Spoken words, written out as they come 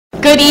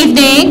Good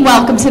evening.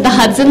 Welcome to the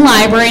Hudson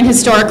Library and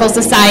Historical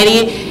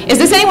Society. Is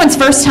this anyone's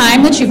first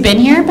time that you've been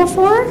here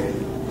before?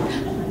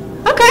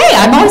 Okay,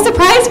 I'm always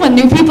surprised when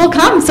new people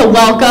come, so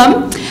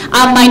welcome.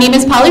 My name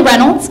is Paula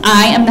Reynolds.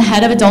 I am the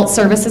head of Adult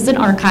Services and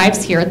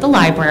Archives here at the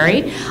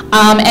library.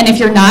 And if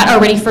you're not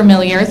already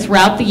familiar,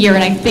 throughout the year,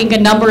 and I think a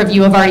number of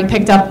you have already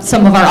picked up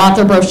some of our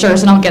author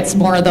brochures, and I'll get some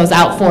more of those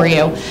out for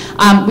you.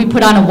 We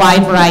put on a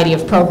wide variety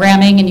of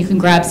programming, and you can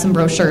grab some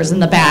brochures in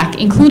the back,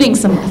 including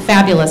some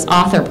fabulous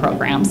author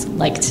programs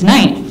like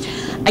tonight.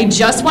 I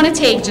just want to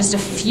take just a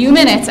few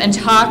minutes and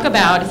talk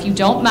about, if you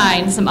don't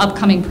mind, some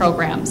upcoming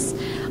programs.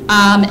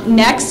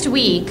 Next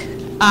week,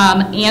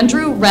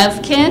 Andrew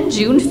Revkin,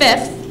 June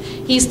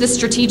 5th, he's the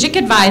Strategic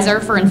Advisor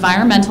for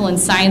Environmental and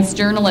Science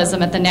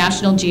Journalism at the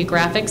National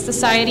Geographic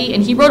Society,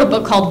 and he wrote a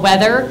book called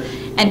Weather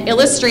and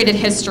Illustrated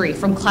History,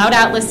 From Cloud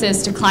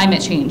Atlases to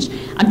Climate Change.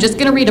 I'm just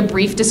going to read a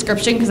brief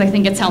description because I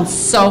think it sounds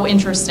so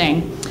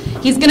interesting.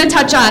 He's going to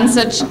touch on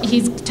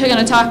he's going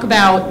to talk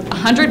about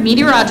 100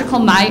 meteorological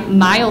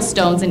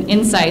milestones and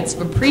insights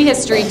from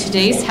prehistory,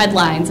 today's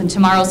headlines, and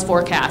tomorrow's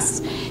forecasts.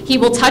 He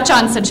will touch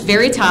on such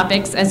very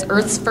topics as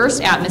Earth's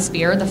first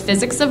atmosphere, the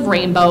physics of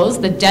rainbows,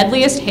 the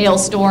deadliest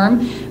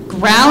hailstorm,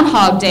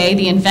 Groundhog Day,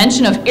 the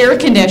invention of air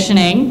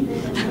conditioning,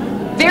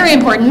 very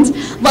important,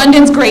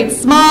 London's Great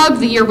Smog,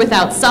 the year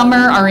without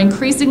summer, our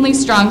increasingly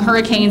strong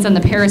hurricanes, and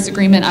the Paris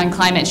Agreement on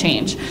climate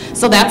change.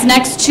 So that's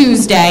next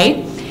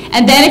Tuesday.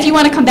 And then if you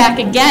want to come back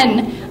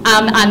again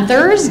on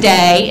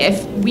Thursday,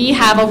 if we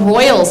have a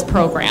Royals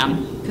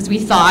program, because we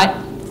thought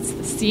it's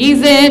the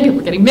season, people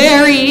are getting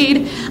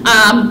married.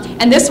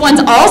 And this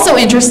one's also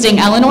interesting.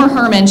 Eleanor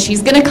Herman,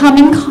 she's going to come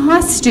in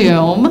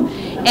costume,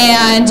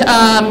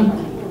 and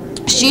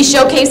she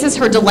showcases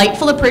her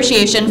delightful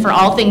appreciation for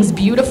all things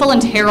beautiful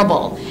and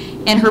terrible.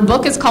 And her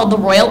book is called The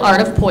Royal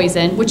Art of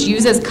Poison, which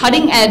uses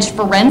cutting-edge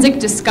forensic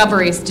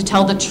discoveries to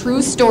tell the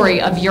true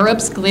story of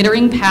Europe's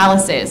glittering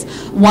palaces,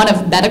 one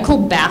of medical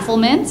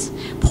bafflement,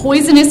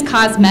 poisonous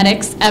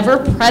cosmetics,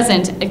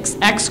 ever-present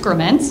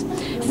excrement,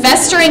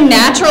 festering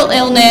natural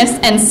illness,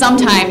 and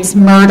sometimes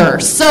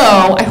murder. So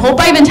I hope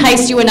I've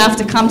enticed you enough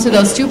to come to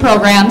those two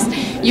programs.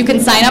 You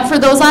can sign up for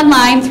those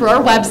online through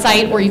our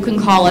website, or you can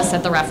call us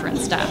at the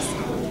reference desk.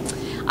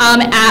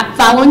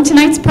 Following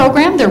tonight's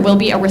program, there will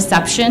be a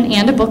reception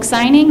and a book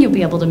signing. You'll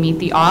be able to meet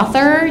the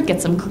author, get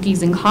some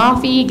cookies and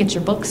coffee, get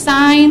your book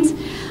signed,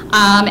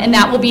 and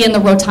that will be in the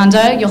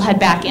rotunda. You'll head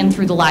back in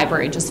through the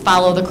library. Just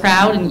follow the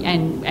crowd,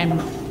 and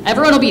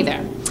everyone will be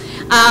there.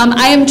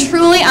 I am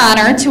truly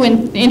honored to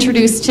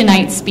introduce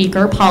tonight's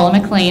speaker, Paula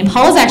McLain.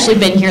 Paula's actually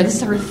been here. This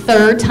is her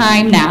third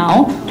time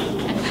now.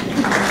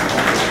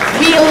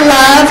 We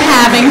love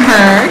having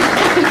her.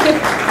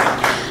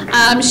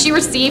 She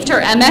received her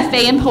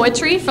MFA in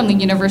poetry from the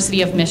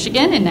University of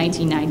Michigan in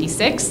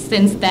 1996.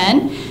 Since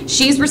then,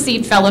 she's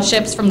received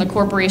fellowships from the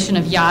Corporation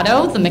of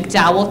Yaddo, the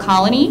McDowell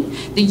Colony,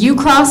 the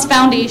UCross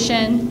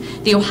Foundation,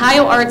 the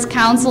Ohio Arts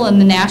Council, and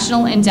the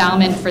National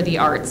Endowment for the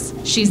Arts.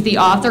 She's the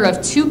author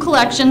of 2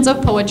 collections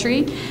of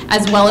poetry,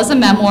 as well as a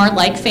memoir,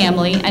 Like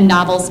Family, and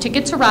novels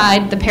Ticket to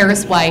Ride, The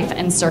Paris Wife,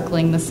 and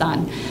Circling the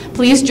Sun.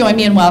 Please join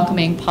me in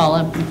welcoming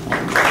Paula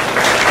McLain.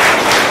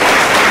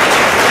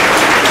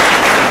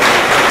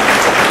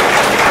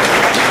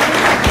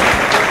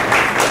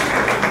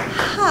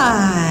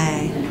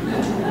 Hi.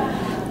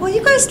 Well,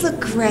 you guys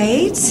look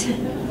great.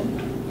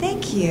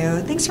 Thank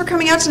you. Thanks for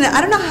coming out tonight.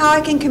 I don't know how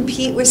I can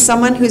compete with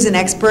someone who's an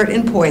expert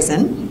in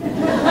poison,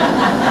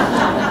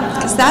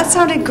 because that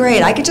sounded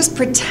great. I could just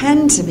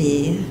pretend to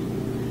be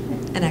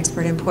an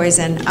expert in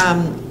poison.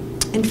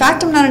 In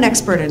fact, I'm not an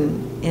expert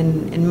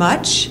in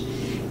much,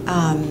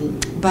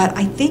 but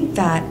I think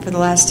that for the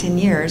last 10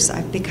 years,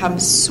 I've become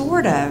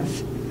sort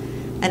of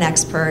an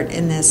expert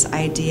in this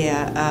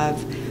idea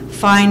of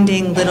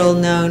finding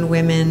little-known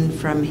women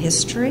from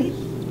history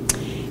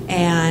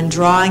and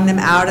drawing them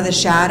out of the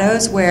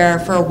shadows where,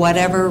 for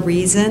whatever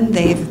reason,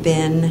 they've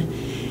been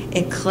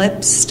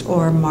eclipsed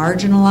or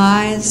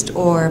marginalized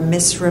or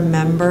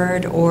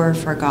misremembered or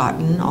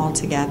forgotten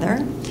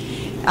altogether.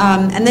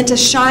 And then to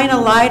shine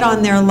a light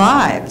on their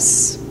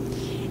lives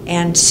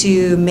and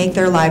to make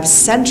their lives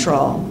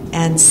central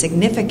and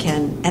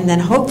significant, and then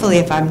hopefully,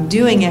 if I'm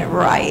doing it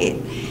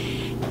right,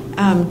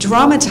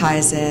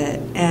 dramatize it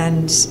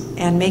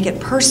and make it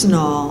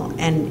personal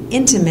and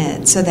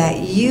intimate so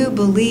that you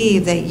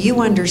believe that you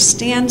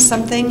understand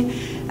something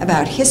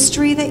about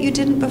history that you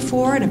didn't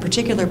before in a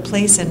particular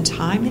place and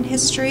time in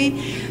history,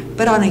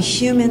 but on a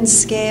human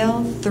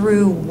scale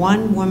through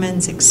one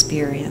woman's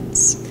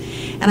experience.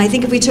 And I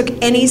think if we took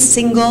any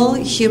single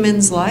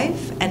human's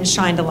life and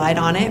shined a light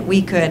on it,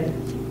 we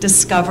could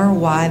discover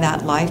why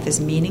that life is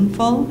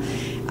meaningful.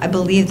 I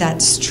believe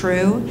that's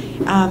true,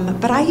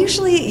 but I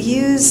usually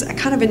use a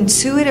kind of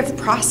intuitive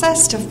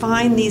process to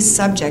find these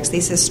subjects,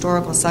 these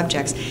historical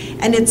subjects,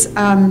 and it's,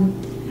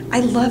 I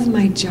love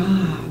my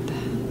job.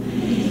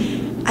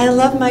 I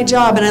love my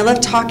job, and I love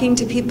talking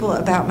to people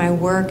about my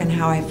work and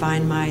how I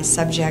find my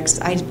subjects.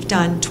 I've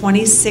done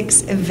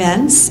 26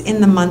 events in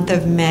the month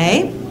of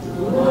May.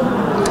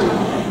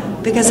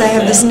 because I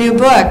have this new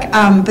book.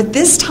 But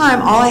this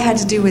time, all I had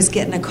to do was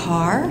get in a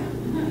car,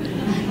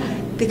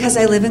 because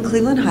I live in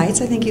Cleveland Heights.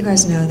 I think you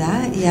guys know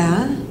that,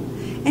 yeah.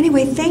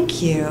 Anyway,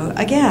 thank you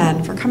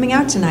again for coming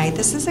out tonight.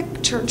 This is a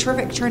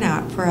terrific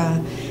turnout for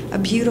a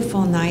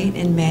beautiful night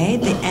in May,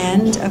 the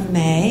end of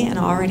May, and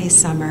already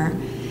summer.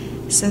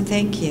 So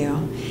thank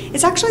you.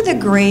 It's actually the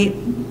great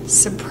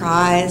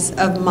surprise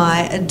of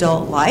my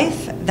adult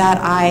life that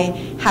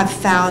I have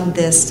found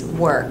this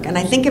work. And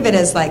I think of it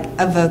as like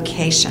a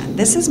vocation.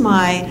 This is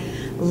my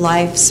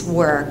life's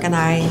work, and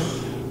I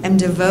am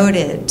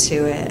devoted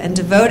to it and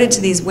devoted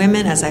to these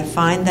women as I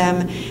find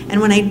them. And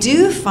when I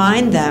do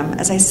find them,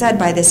 as I said,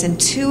 by this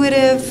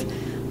intuitive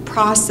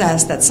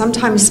process that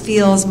sometimes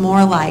feels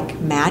more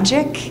like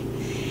magic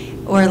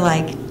or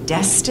like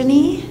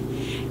destiny,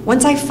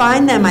 once I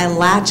find them, I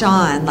latch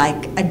on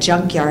like a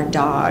junkyard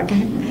dog.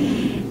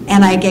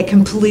 And I get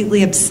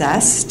completely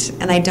obsessed,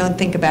 and I don't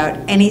think about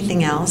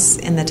anything else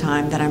in the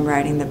time that I'm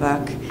writing the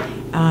book.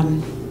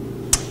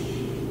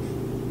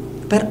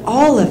 But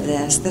all of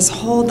this, the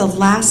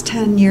last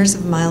 10 years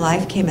of my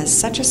life came as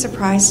such a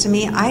surprise to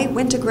me. I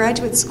went to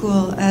graduate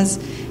school, as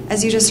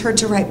you just heard,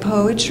 to write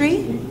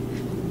poetry.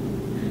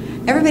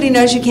 Everybody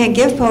knows you can't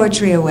give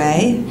poetry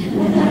away.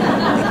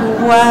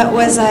 Like, what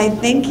was I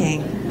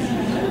thinking?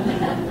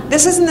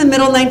 This was in the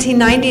middle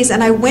 1990s,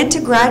 and I went to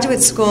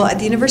graduate school at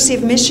the University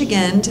of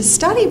Michigan to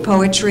study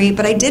poetry,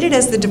 but I did it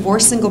as the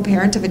divorced single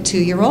parent of a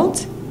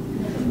 2-year-old,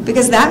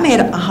 because that made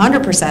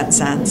 100%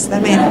 sense.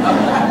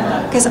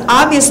 Because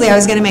obviously I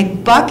was going to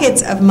make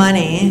buckets of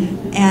money,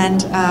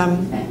 and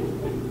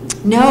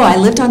no, I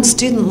lived on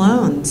student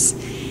loans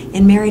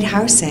in married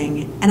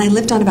housing, and I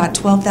lived on about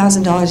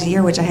 $12,000 a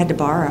year, which I had to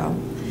borrow,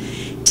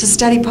 to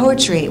study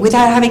poetry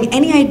without having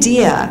any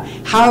idea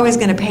how I was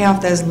going to pay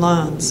off those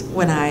loans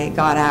when I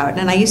got out.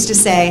 And I used to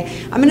say,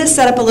 I'm going to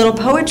set up a little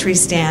poetry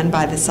stand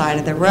by the side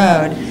of the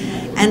road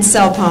and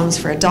sell poems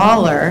for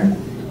 $1.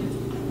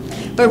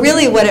 But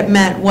really what it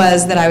meant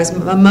was that I was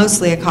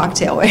mostly a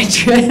cocktail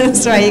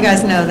waitress, right? You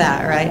guys know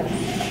that, right?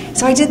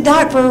 So I did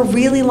that for a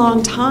really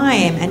long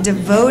time and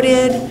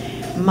devoted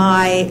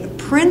my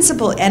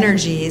principal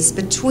energies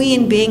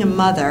between being a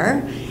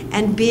mother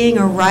and being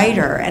a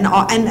writer,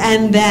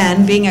 and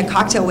then being a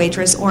cocktail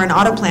waitress or an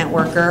auto plant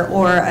worker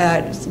or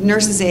a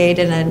nurse's aide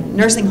in a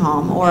nursing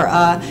home or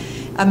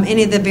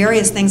any of the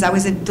various things. I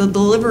was a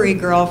delivery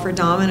girl for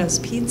Domino's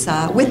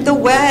Pizza with the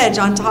wedge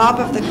on top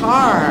of the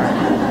car.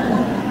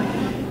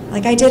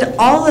 Like, I did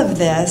all of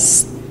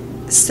this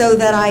so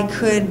that I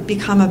could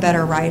become a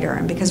better writer,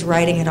 and because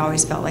writing had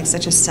always felt like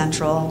such a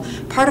central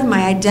part of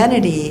my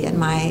identity and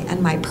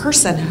my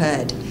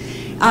personhood.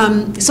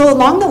 So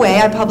along the way,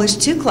 I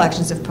published 2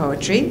 collections of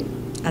poetry.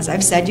 As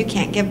I've said, you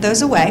can't give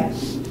those away.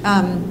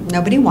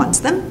 Nobody wants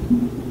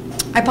them.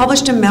 I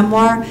published a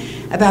memoir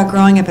about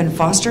growing up in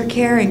foster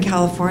care in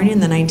California in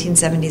the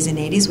 1970s and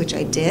 80s, which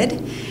I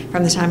did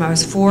from the time I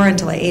was 4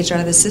 until I aged out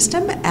of the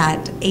system.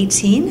 At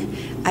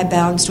 18, I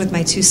bounced with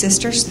my 2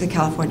 sisters to the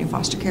California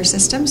foster care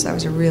system, so that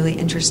was a really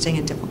interesting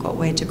and difficult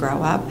way to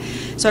grow up.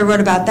 So I wrote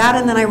about that,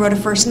 and then I wrote a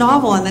first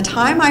novel. And the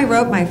time I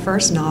wrote my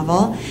first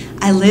novel,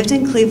 I lived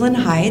in Cleveland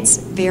Heights,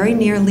 very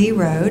near Lee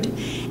Road,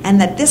 and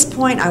at this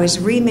point I was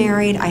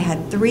remarried. I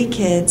had 3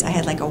 kids. I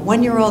had like a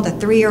 1-year-old, a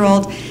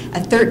 3-year-old, a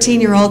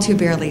 13-year-old who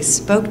barely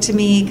spoke to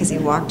me because he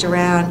walked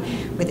around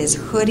with his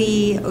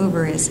hoodie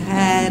over his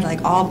head,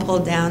 like all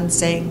pulled down,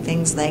 saying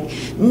things like,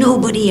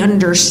 "Nobody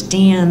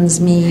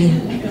understands me."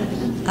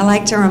 I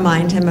like to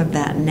remind him of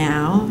that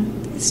now.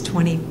 He's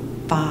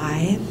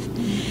 25.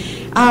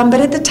 But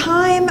at the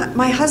time,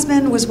 my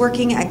husband was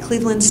working at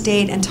Cleveland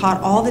State and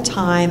taught all the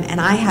time, and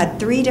I had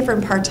 3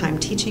 different part-time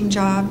teaching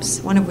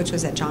jobs, one of which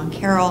was at John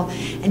Carroll.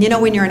 And you know,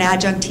 when you're an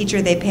adjunct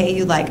teacher, they pay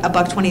you like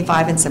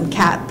 $1.25 and some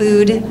cat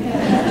food,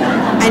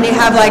 and you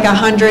have like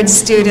 100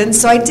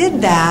 students. So I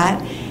did that,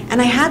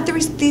 and I had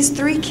these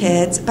 3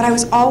 kids, but I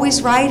was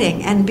always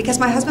writing. And because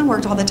my husband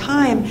worked all the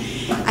time,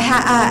 I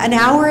had an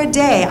hour a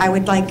day. I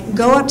would like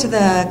go up to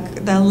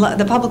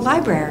the public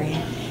library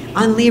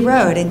on Lee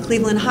Road in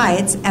Cleveland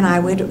Heights, and I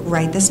would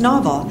write this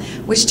novel,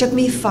 which took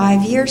me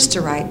 5 years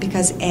to write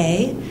because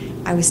I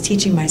was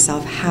teaching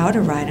myself how to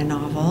write a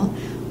novel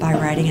by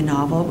writing a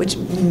novel, which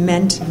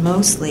meant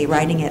mostly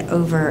writing it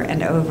over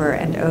and over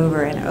and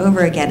over and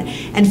over again,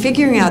 and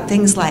figuring out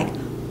things like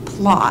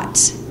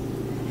plot.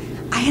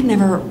 I had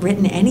never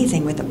written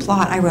anything with a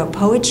plot. I wrote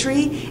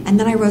poetry, and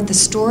then I wrote the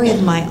story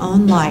of my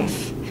own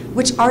life,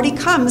 which already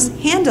comes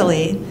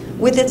handily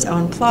with its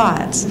own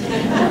plot.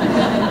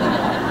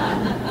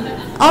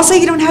 Also,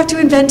 you don't have to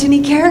invent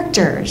any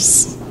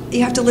characters.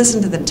 You have to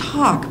listen to them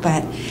talk.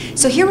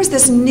 So here was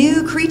this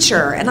new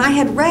creature, and I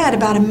had read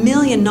about 1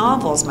 million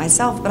novels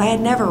myself, but I had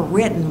never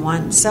written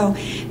one.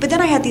 But then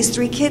I had these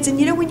 3 kids,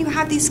 and you know, when you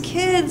have these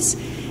kids,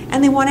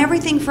 and they want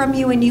everything from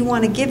you, and you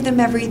want to give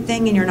them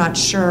everything, and you're not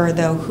sure,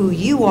 though, who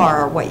you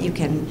are or what you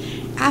can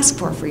ask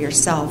for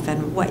yourself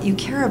and what you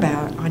care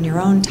about on your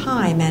own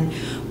time. And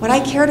what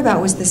I cared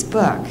about was this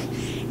book.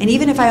 And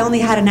even if I only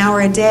had an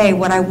hour a day,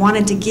 what I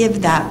wanted to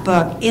give that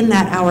book in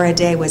that hour a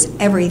day was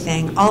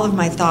everything, all of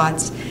my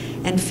thoughts,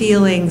 and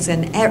feelings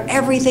and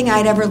everything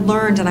I'd ever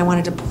learned, and I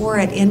wanted to pour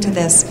it into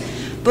this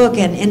book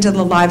and into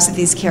the lives of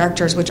these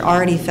characters, which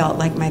already felt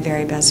like my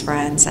very best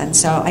friends. And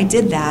so I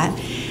did that.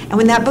 And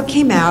when that book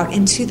came out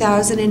in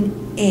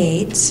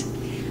 2008,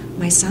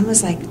 my son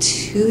was like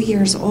 2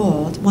 years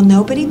old. Well,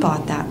 nobody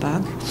bought that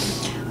book,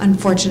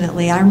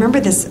 unfortunately. I remember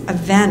this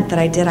event that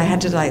I did. I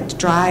had to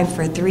drive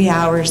for 3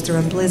 hours through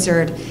a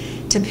blizzard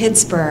to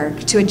Pittsburgh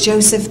to a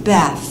Joseph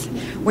Beth,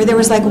 where there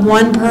was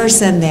one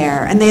person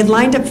there, and they had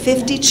lined up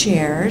 50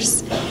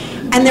 chairs,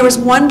 and there was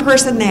one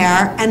person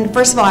there, and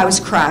first of all, I was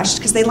crushed,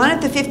 because they line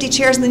up the 50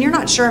 chairs, and then you're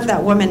not sure if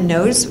that woman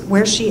knows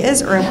where she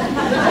is, or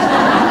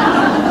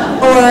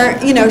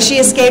she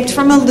escaped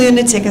from a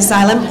lunatic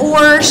asylum,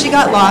 or she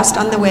got lost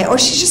on the way, or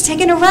she's just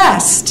taking a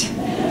rest.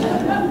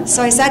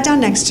 So I sat down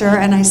next to her,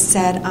 and I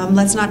said,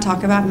 let's not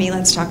talk about me,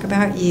 let's talk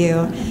about you,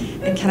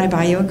 and can I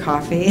buy you a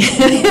coffee?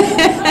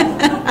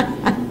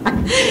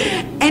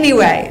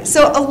 Anyway,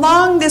 so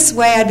along this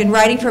way, I'd been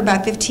writing for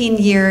about 15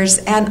 years,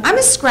 and I'm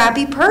a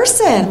scrappy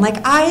person.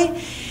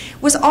 I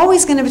was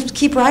always going to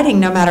keep writing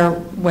no matter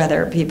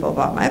whether people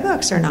bought my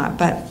books or not.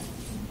 But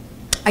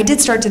I did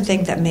start to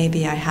think that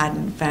maybe I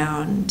hadn't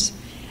found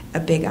a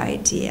big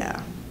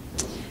idea.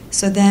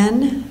 So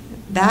then,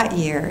 that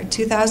year,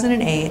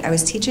 2008, I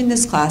was teaching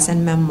this class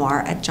in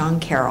memoir at John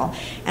Carroll,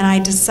 and I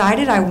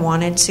decided I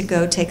wanted to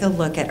go take a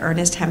look at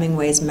Ernest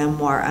Hemingway's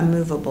memoir, A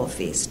Movable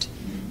Feast.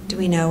 Do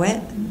we know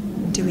it?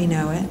 Do we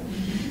know it?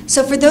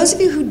 So for those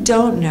of you who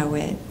don't know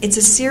it, it's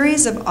a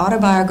series of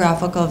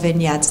autobiographical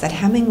vignettes that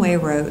Hemingway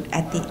wrote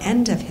at the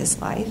end of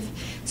his life.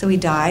 So he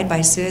died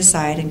by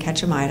suicide in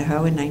Ketchum,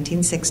 Idaho in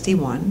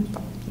 1961.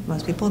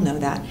 Most people know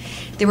that.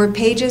 There were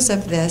pages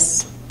of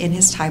this in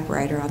his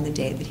typewriter on the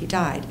day that he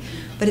died.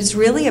 But it's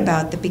really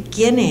about the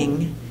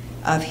beginning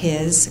of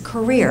his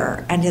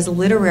career and his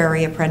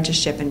literary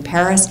apprenticeship in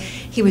Paris.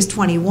 He was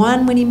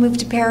 21 when he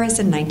moved to Paris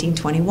in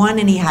 1921,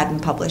 and he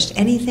hadn't published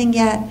anything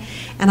yet.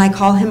 And I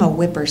call him a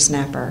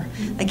whippersnapper.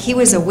 He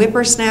was a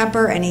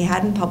whippersnapper, and he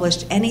hadn't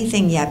published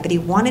anything yet, but he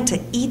wanted to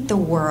eat the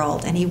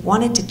world, and he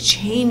wanted to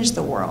change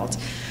the world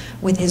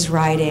with his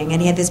writing.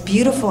 And he had this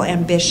beautiful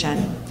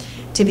ambition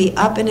to be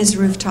up in his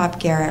rooftop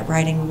garret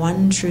writing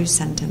one true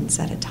sentence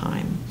at a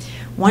time.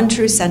 One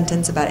true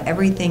sentence about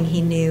everything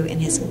he knew in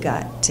his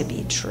gut to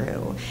be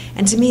true.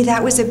 And to me,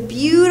 that was a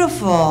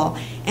beautiful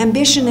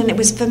ambition, and it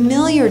was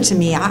familiar to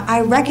me.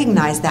 I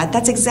recognized that.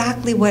 That's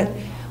exactly what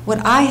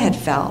I had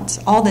felt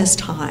all this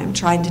time,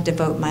 trying to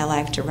devote my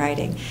life to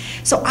writing.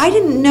 So I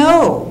didn't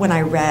know, when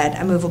I read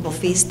A Movable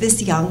Feast,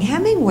 this young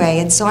Hemingway,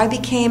 and so I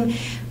became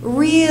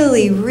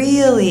really,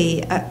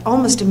 really,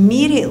 almost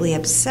immediately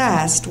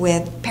obsessed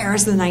with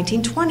Paris in the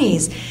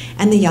 1920s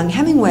and the young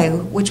Hemingway,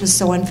 which was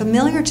so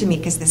unfamiliar to me,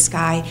 because this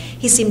guy,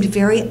 he seemed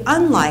very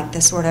unlike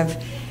the sort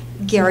of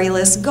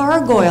garrulous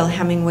gargoyle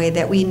Hemingway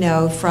that we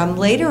know from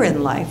later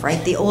in life,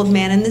 right? The Old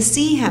Man in the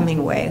Sea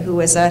Hemingway, who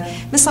was a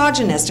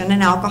misogynist and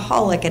an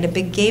alcoholic and a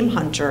big game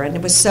hunter, and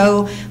it was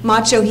so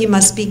macho he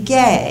must be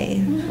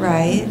gay,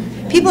 right?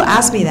 People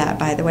ask me that,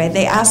 by the way.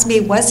 They ask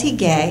me, was he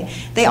gay?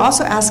 They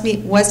also ask me,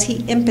 was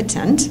he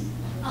impotent?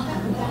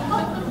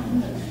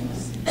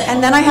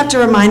 And then I have to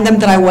remind them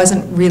that I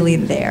wasn't really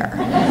there.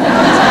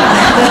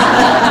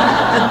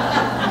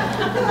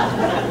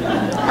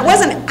 I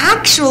wasn't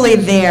actually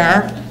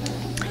there.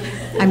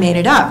 I made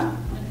it up.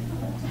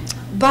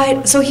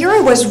 But so here I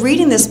was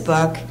reading this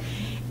book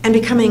and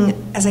becoming,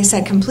 as I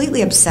said,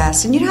 completely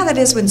obsessed. And you know how that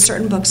is when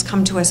certain books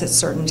come to us at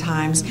certain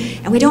times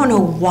and we don't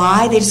know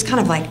why. They just kind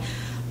of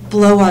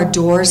blow our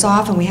doors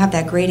off, and we have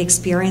that great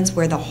experience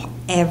where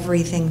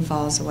everything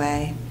falls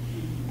away.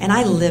 And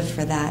I live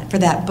for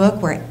that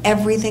book where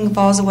everything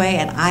falls away,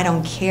 and I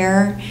don't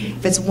care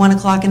if it's 1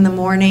 o'clock in the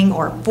morning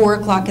or 4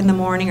 o'clock in the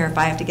morning, or if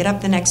I have to get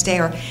up the next day,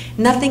 or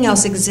nothing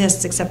else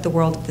exists except the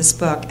world of this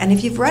book. And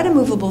if you've read A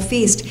Movable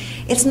Feast,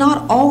 it's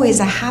not always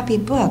a happy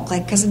book,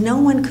 because no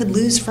one could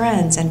lose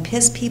friends and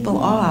piss people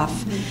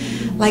off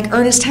like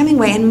Ernest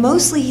Hemingway, and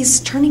mostly he's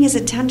turning his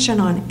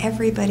attention on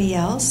everybody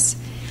else.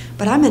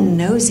 But I'm a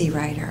nosy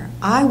writer.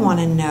 I want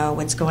to know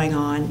what's going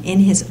on in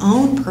his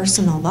own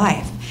personal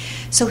life.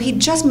 So he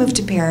just moved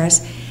to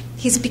Paris.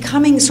 He's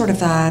becoming sort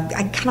of a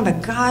kind of a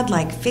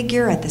godlike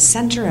figure at the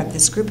center of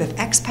this group of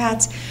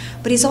expats.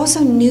 But he's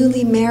also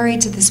newly married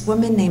to this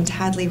woman named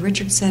Hadley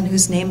Richardson,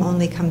 whose name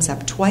only comes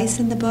up twice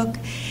in the book.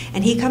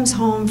 And he comes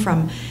home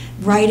from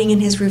writing in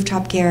his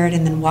rooftop garret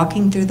and then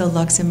walking through the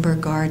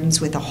Luxembourg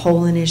Gardens with a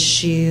hole in his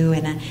shoe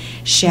and a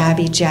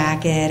shabby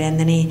jacket, and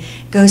then he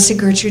goes to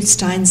Gertrude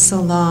Stein's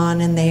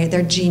salon, and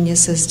they're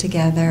geniuses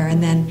together,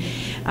 and then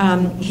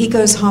he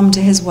goes home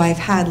to his wife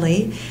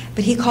Hadley,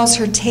 but he calls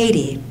her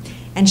Tatey,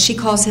 and she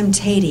calls him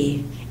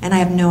Tatey, and I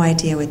have no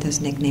idea what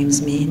those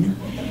nicknames mean,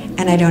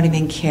 and I don't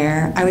even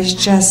care. I was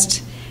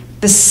just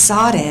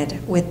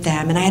besotted with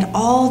them, and I had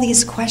all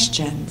these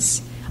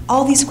questions.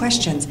 How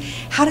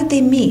did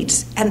they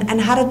meet? And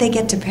how did they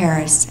get to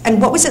Paris?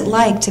 And what was it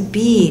like to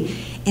be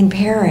in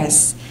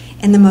Paris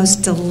in the most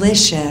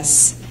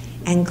delicious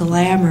and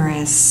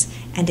glamorous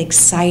and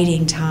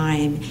exciting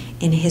time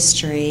in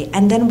history.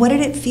 And then what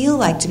did it feel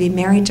like to be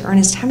married to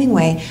Ernest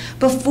Hemingway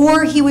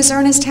before he was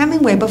Ernest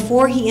Hemingway,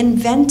 before he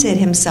invented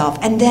himself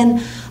and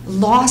then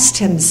lost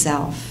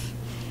himself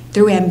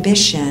through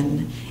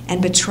ambition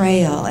and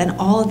betrayal and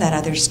all of that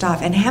other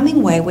stuff. And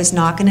Hemingway was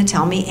not going to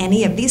tell me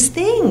any of these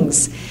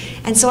things.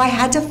 And so I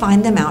had to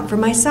find them out for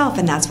myself,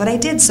 and that's what I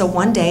did. So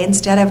one day,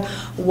 instead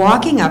of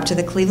walking up to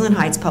the Cleveland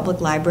Heights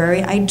Public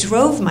Library, I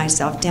drove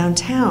myself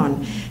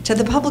downtown to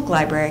the public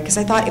library because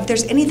I thought if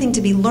there's anything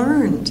to be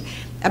learned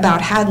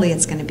about Hadley,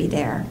 it's going to be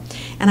there.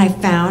 And I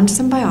found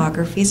some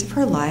biographies of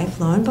her life.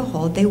 Lo and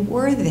behold, they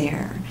were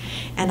there.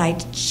 And I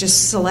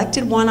just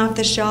selected one off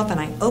the shelf, and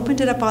I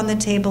opened it up on the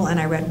table, and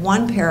I read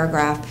one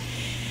paragraph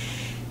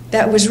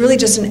that was really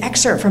just an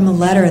excerpt from a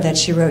letter that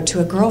she wrote to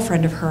a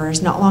girlfriend of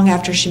hers not long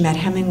after she met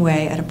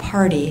Hemingway at a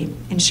party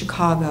in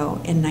Chicago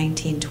in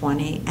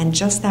 1920. And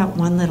just that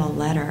one little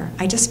letter,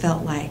 I just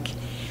felt like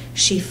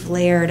she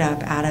flared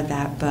up out of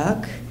that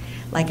book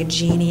like a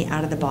genie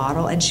out of the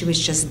bottle, and she was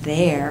just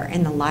there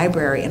in the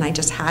library, and I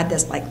just had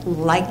this like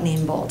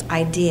lightning bolt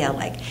idea,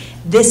 like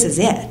this is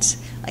it.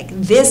 Like,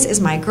 this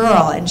is my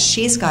girl, and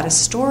she's got a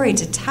story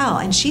to tell,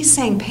 and she's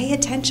saying, pay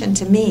attention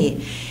to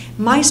me.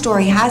 My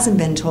story hasn't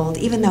been told,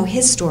 even though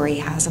his story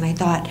has. And I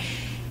thought,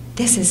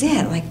 this is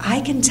it. Like,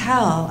 I can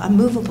tell a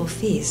movable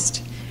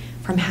feast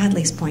from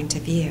Hadley's point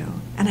of view.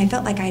 And I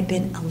felt like I'd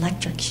been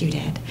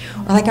electrocuted,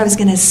 or like I was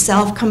going to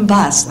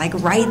self-combust, like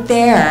right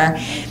there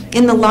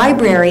in the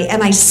library.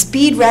 And I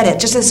speed read it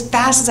just as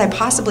fast as I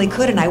possibly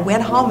could. And I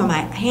went home, and my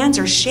hands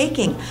are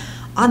shaking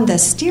on the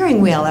steering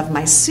wheel of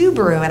my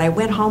Subaru, and I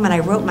went home and I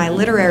wrote my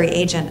literary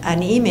agent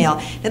an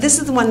email. Now, this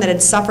is the one that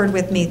had suffered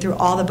with me through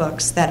all the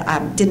books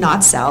that did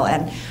not sell.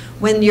 And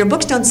when your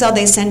books don't sell,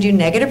 they send you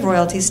negative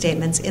royalty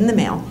statements in the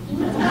mail,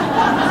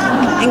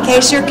 in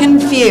case you're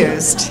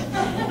confused.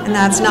 And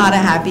that's not a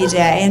happy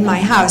day in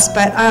my house.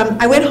 But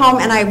I went home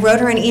and I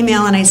wrote her an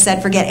email, and I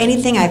said, forget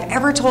anything I've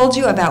ever told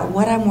you about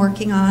what I'm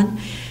working on.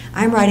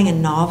 I'm writing a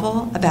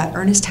novel about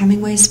Ernest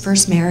Hemingway's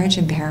first marriage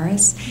in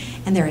Paris,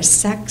 and there is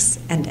sex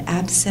and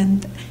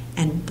absinthe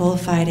and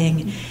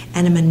bullfighting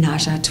and a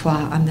ménage à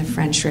trois on the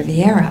French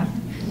Riviera.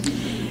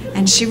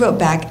 And she wrote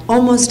back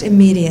almost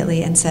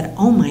immediately and said,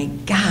 oh my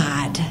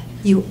God,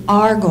 you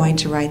are going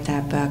to write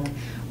that book.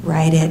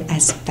 Write it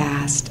as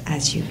fast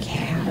as you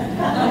can.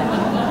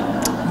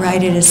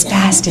 Write it as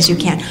fast as you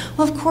can.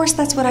 Well, of course,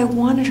 that's what I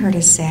wanted her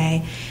to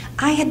say.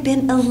 I had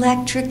been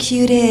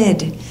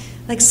electrocuted.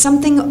 Like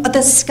something,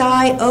 the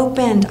sky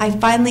opened. I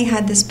finally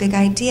had this big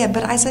idea.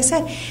 But as I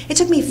said, it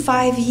took me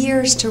 5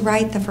 years to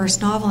write the first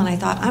novel, and I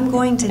thought, I'm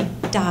going to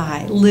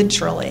die,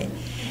 literally,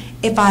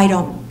 if I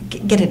don't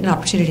get an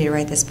opportunity to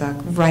write this book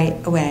right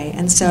away.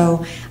 And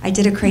so I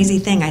did a crazy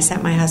thing. I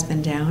sat my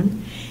husband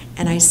down,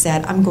 and I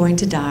said, I'm going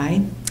to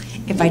die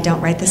if I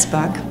don't write this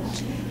book.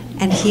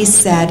 And he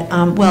said,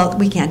 well,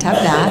 we can't have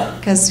that,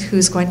 because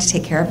who's going to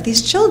take care of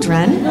these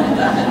children?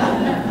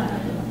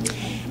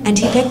 And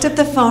he picked up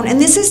the phone,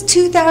 and this is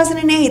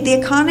 2008. The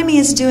economy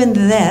is doing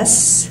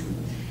this.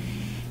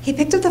 He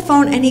picked up the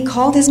phone, and he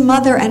called his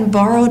mother and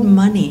borrowed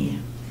money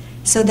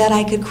so that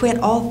I could quit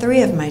all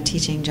 3 of my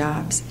teaching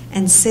jobs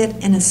and sit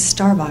in a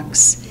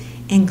Starbucks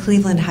in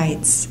Cleveland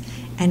Heights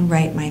and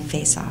write my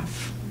face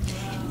off.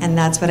 And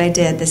that's what I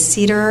did. The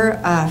Cedar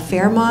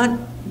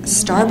Fairmont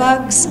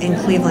Starbucks in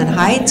Cleveland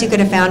Heights. You could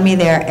have found me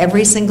there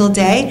every single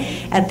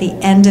day at the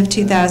end of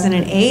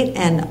 2008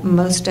 and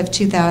most of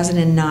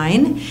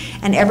 2009.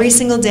 And every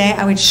single day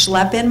I would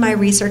schlep in my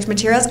research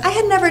materials. I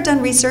had never done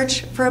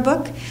research for a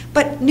book,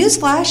 but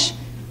newsflash,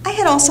 I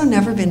had also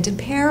never been to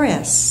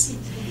Paris.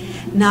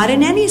 Not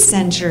in any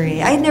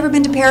century. I had never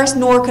been to Paris,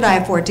 nor could I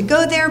afford to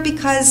go there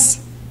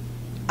because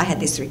I had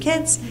these 3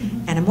 kids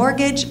and a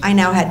mortgage. I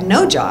now had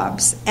no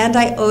jobs, and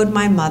I owed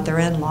my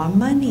mother-in-law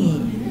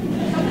money.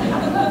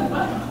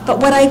 But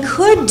what I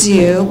could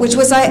do, which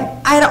was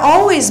I'd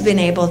always been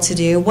able to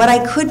do, what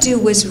I could do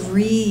was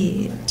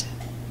read.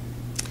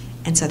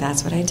 And so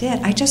that's what I did.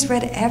 I just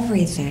read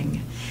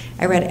everything.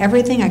 I read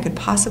everything I could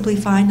possibly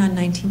find on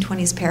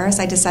 1920s Paris.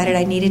 I decided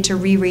I needed to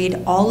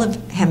reread all of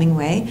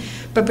Hemingway,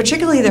 but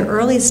particularly the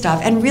early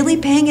stuff, and really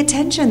paying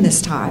attention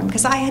this time,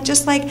 because I had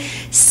just like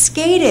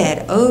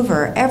skated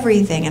over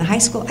everything in high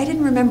school. I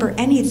didn't remember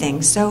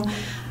anything, so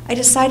I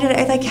decided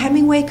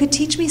Hemingway could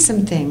teach me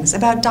some things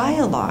about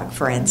dialogue,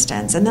 for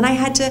instance. And then I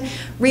had to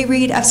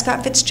reread F.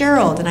 Scott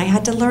Fitzgerald, and I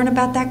had to learn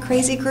about that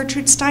crazy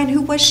Gertrude Stein.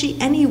 Who was she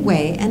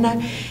anyway?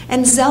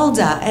 And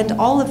Zelda, and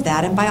all of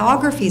that, and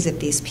biographies of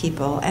these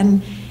people.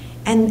 And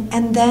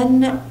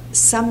then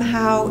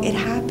somehow it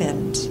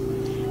happened.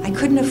 I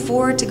couldn't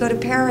afford to go to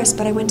Paris,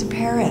 but I went to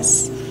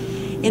Paris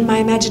in my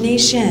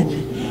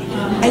imagination.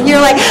 And you're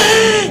like,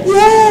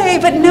 yay,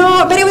 but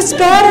no, but it was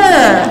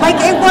better. Like,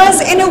 it was,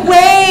 in a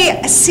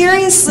way,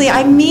 seriously,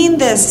 I mean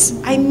this.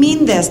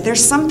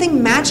 There's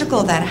something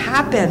magical that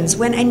happens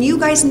when, and you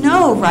guys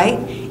know, right?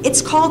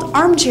 It's called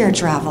armchair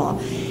travel.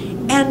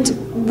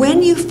 And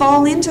when you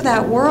fall into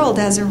that world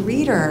as a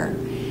reader,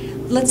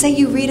 let's say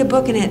you read a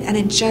book and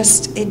it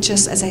just,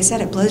 as I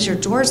said, it blows your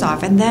doors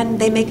off, and then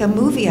they make a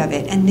movie of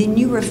it, and then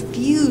you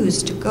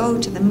refuse to go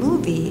to the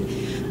movie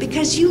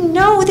because you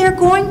know they're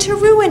going to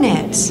ruin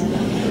it.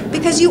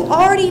 Because you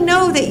already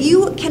know that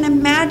you can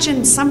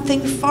imagine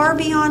something far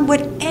beyond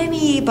what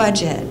any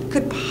budget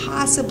could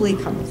possibly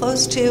come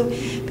close to,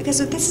 because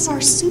this is our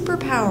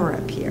superpower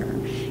up here.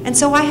 And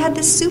so I had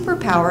this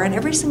superpower, and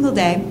every single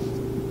day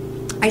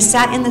I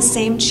sat in the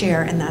same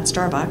chair in that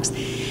Starbucks,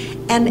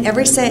 and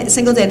every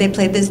single day they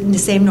played the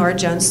same Nora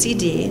Jones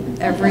CD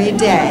every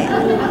day.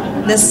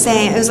 The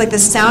same. It was like the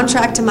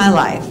soundtrack to my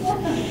life.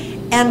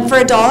 And for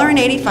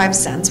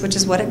 $1.85, which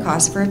is what it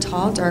cost for a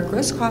tall, dark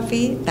roast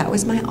coffee, that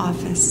was my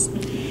office.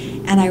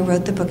 And I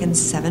wrote the book in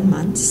 7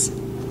 months,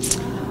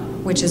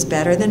 which is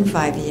better than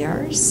 5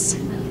 years.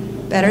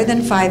 Better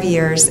than 5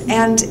 years.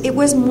 And it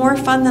was more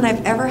fun than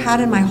I've ever had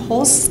in my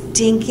whole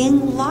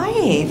stinking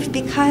life,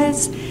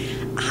 because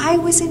I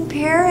was in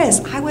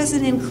Paris. I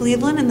wasn't in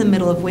Cleveland in the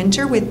middle of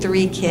winter with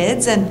 3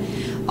 kids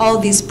and all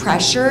these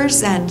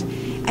pressures, and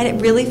it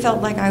really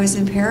felt like I was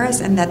in Paris,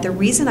 and that the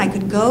reason I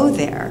could go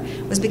there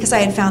was because I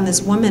had found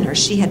this woman, or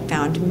she had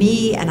found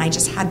me, and I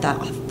just had the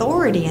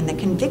authority and the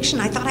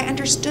conviction. I thought I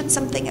understood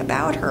something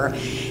about her,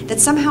 that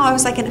somehow I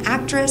was like an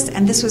actress,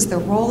 and this was the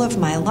role of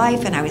my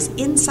life, and I was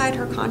inside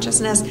her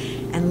consciousness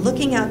and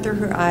looking out through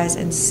her eyes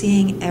and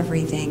seeing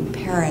everything.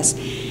 Paris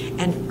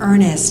and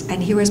Ernest,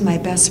 and here was my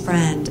best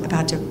friend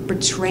about to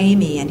betray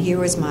me, and here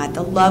was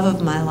the love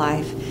of my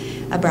life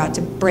about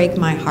to break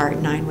my heart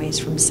 9 ways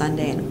from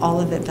Sunday, and all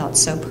of it felt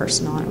so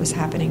personal, and it was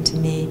happening to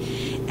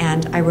me.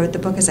 And I wrote the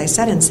book, as I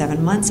said, in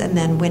 7 months, and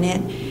then when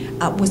it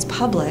was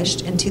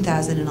published in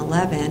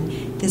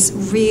 2011, this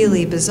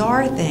really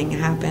bizarre thing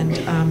happened,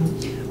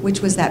 which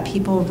was that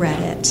people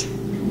read it.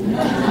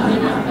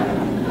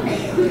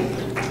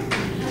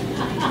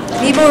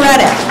 People read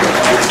it.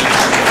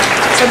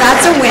 So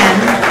that's a win.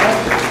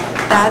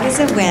 That is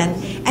a win.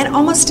 And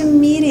almost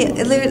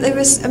immediately, it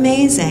was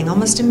amazing,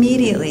 almost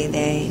immediately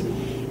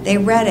they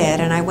read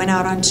it, and I went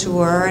out on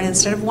tour, and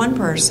instead of one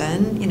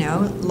person,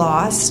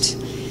 lost,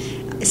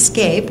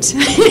 escaped,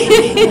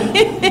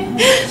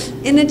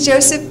 in a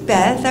Joseph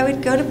Beth, I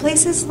would go to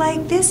places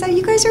like this. Oh,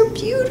 you guys are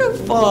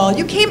beautiful.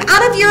 You came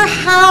out of your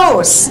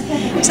house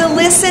to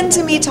listen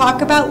to me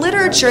talk about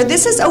literature.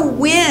 This is a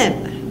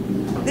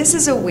win. This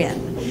is a win.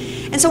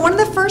 And so one of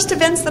the first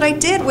events that I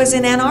did was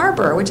in Ann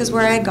Arbor, which is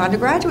where I had gone to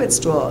graduate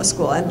school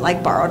and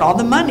borrowed all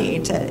the money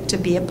to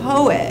be a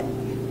poet.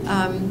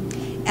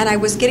 And I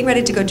was getting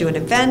ready to go do an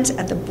event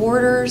at the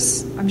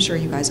Borders. I'm sure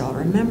you guys all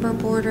remember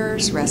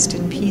Borders. Rest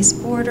in peace,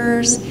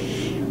 Borders.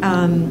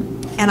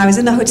 And I was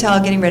in the hotel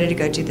getting ready to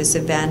go do this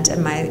event,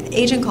 and my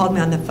agent called me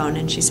on the phone,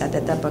 and she said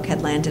that book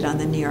had landed on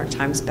the New York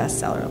Times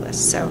bestseller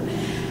list. So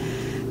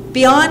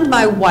beyond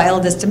my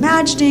wildest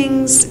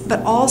imaginings, but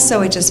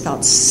also it just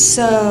felt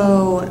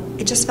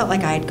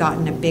like I had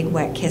gotten a big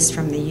wet kiss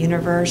from the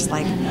universe,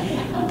 like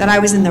that I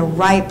was in the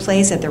right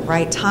place at the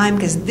right time,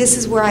 because this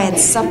is where I had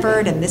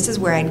suffered, and this is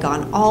where I'd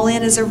gone all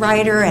in as a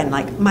writer, and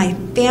like my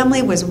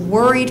family was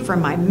worried for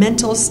my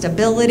mental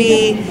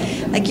stability.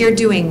 Like, you're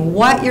doing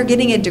what? You're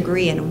getting a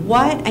degree in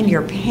what? And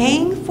you're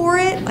paying for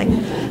it? Like,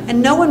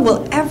 and no one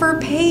will ever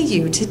pay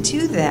you to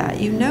do that.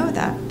 You know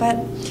that.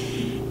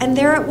 And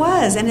there it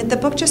was, and the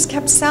book just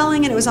kept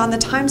selling, and it was on the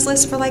Times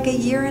list for like a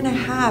year and a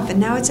half, and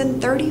now it's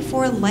in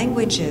 34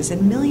 languages,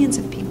 and millions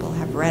of people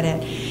have read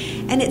it.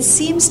 And it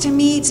seems to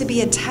me to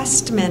be a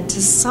testament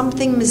to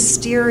something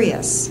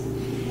mysterious.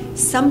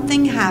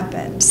 Something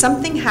happened.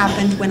 Something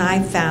happened when I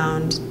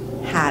found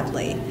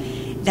Hadley.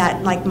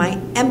 That like my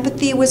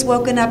empathy was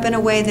woken up in a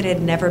way that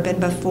had never been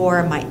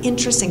before, my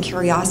interest and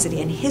curiosity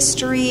in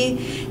history,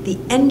 the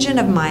engine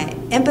of my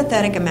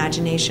empathetic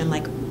imagination,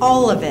 like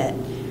all of it.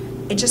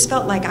 It just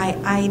felt like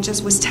I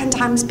just was 10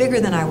 times bigger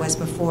than I was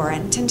before,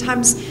 and 10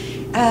 times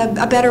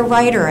a better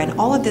writer, and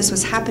all of this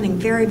was happening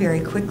very, very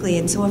quickly.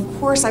 And so, of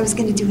course, I was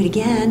going to do it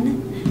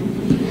again,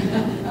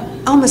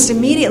 almost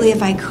immediately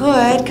if I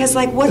could, because,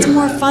 like, what's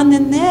more fun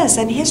than this?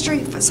 And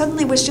history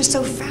suddenly was just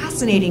so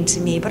fascinating to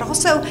me, but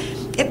also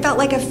it felt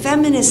like a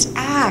feminist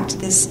act,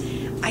 this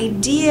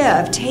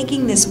idea of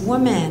taking this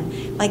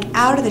woman, like,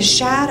 out of the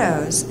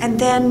shadows and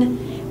then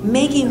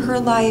making her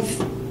life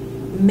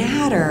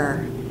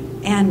matter.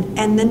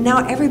 And then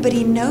now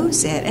everybody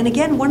knows it. And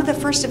again, one of the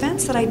first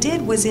events that I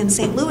did was in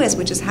St. Louis,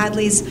 which is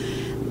Hadley's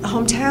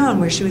hometown,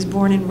 where she was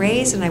born and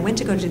raised. And I went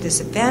to go to this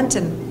event,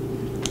 and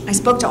I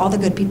spoke to all the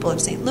good people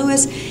of St.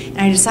 Louis, and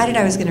I decided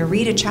I was going to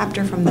read a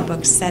chapter from the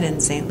book set in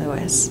St.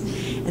 Louis.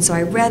 And so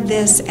I read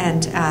this,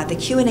 and the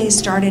Q&A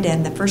started,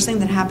 and the first thing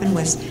that happened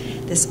was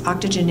this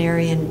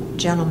octogenarian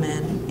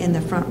gentleman in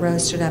the front row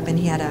stood up, and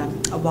he had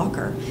a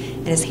walker,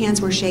 and his hands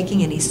were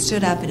shaking, and he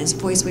stood up, and his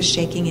voice was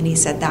shaking, and he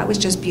said, "That was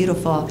just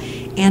beautiful.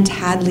 Aunt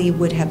Hadley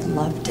would have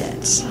loved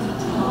it."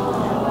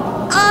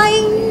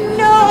 I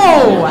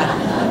know!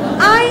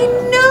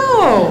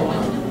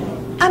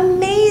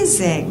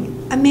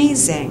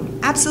 Amazing,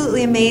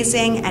 absolutely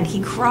amazing. And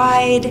he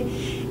cried,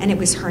 and it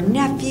was her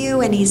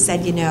nephew, and he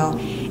said,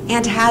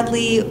 Aunt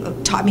Hadley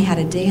taught me how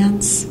to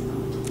dance.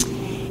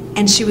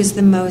 And she was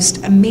the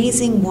most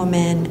amazing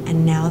woman,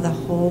 and now the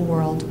whole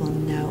world will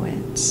know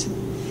it.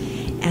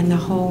 And the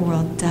whole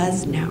world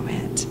does know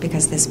it,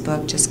 because this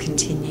book just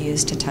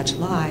continues to touch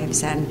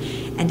lives, and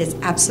it's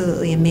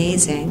absolutely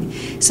amazing.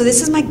 So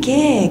this is my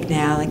gig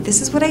now. Like,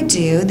 this is what I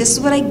do. This is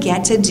what I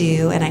get to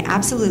do, and I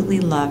absolutely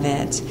love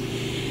it.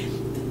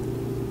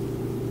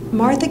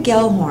 Martha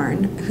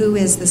Gellhorn, who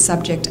is the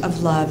subject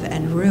of Love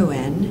and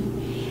Ruin,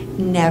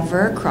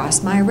 never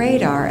crossed my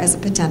radar as a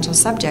potential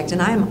subject,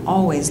 and I am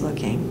always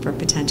looking for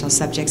potential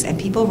subjects, and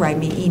people write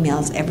me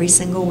emails every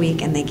single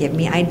week and they give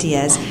me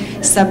ideas.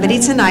 Somebody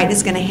tonight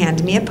is going to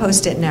hand me a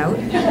Post-it note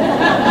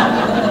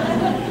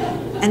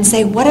and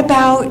say, what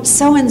about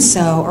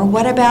so-and-so, or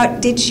what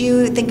about, did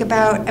you think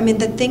about, I mean,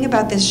 the thing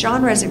about this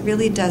genre is it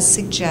really does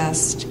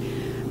suggest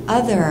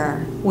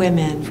other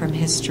women from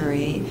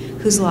history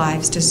whose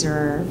lives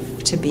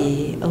deserve to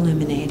be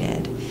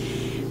illuminated.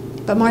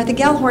 But Martha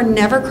Gellhorn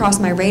never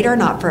crossed my radar,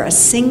 not for a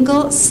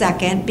single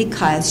second,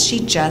 because she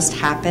just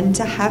happened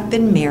to have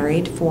been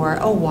married for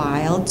a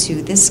while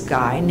to this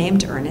guy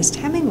named Ernest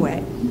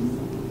Hemingway.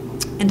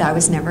 And I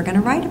was never going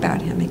to write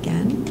about him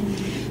again,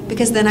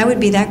 because then I would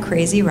be that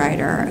crazy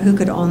writer who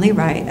could only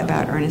write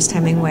about Ernest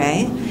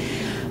Hemingway.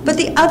 But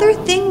the other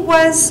thing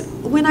was,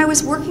 when I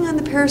was working on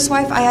The Paris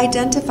Wife, I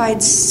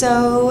identified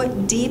so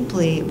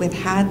deeply with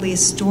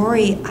Hadley's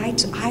story.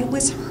 I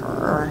was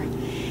her.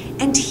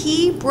 And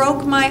he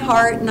broke my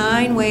heart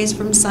 9 ways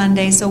from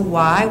Sunday, so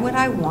why would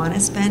I want to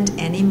spend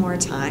any more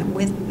time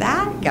with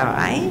that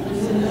guy?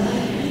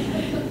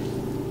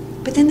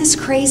 But then this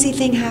crazy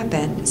thing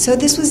happened. So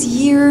this was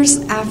years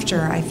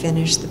after I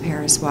finished The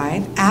Paris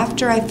Wife,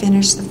 after I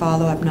finished the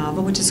follow-up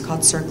novel, which is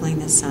called Circling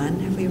the Sun.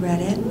 Have we read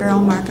it?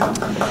 Beryl Markham.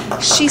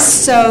 She's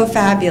so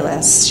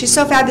fabulous. She's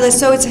so fabulous.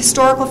 So it's a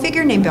historical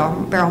figure named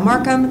Beryl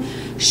Markham.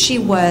 She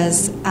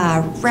was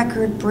a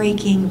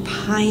record-breaking,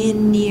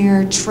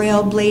 pioneer,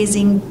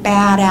 trailblazing,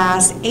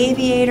 badass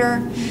aviator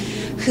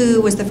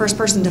who was the first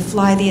person to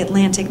fly the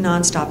Atlantic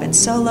nonstop and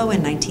solo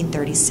in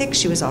 1936.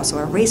 She was also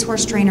a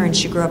racehorse trainer, and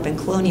she grew up in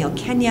colonial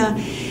Kenya,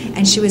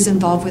 and she was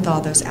involved with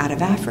all those Out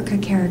of Africa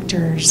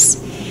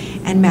characters,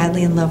 and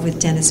madly in love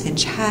with Dennis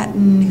Finch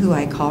Hatton, who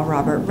I call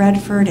Robert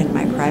Redford in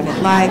my private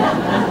life.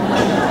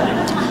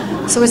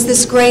 So it's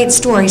this great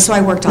story. So I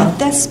worked on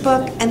this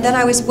book, and then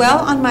I was well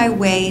on my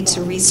way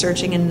to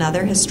researching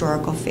another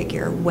historical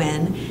figure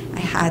when I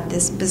had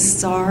this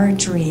bizarre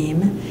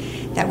dream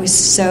that was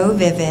so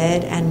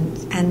vivid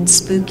and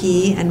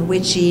spooky and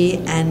witchy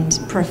and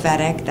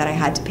prophetic that I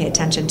had to pay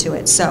attention to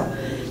it. So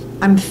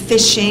I'm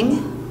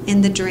fishing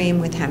in the dream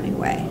with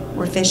Hemingway.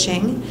 We're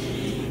fishing,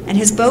 and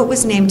his boat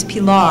was named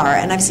Pilar,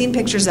 and I've seen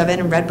pictures of it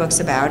and read books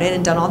about it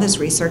and done all this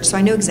research, so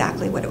I knew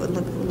exactly what it would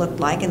look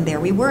like. And there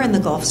we were in the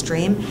Gulf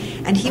Stream,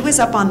 and he was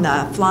up on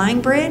the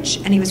flying bridge,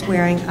 and he was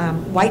wearing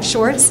white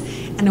shorts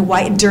and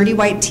a dirty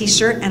white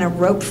T-shirt and a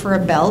rope for a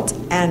belt,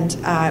 and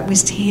it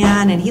was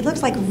tan, and he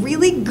looked like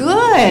really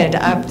good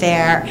up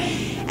there.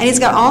 And he's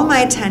got all my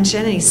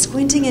attention, and he's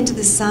squinting into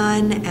the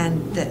sun,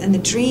 and the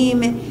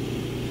dream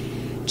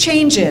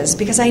changes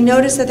because I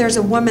notice that there's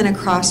a woman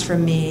across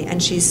from me,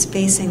 and she's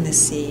facing the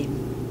sea.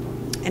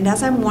 And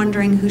as I'm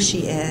wondering who she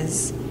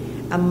is,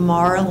 a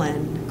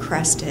marlin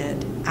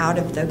crested out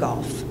of the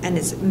Gulf, and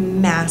it's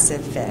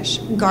massive fish,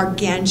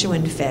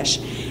 gargantuan fish,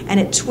 and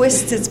it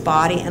twists its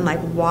body, and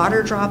like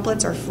water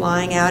droplets are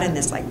flying out in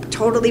this like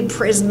totally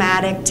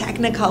prismatic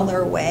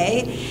technicolor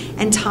way,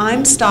 and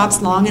time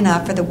stops long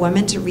enough for the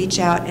woman to reach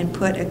out and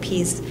put a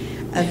piece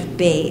of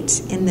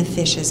bait in the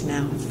fish's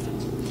mouth.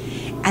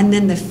 And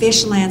then the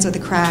fish lands with a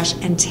crash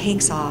and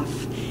takes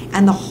off,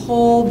 and the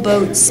whole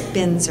boat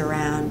spins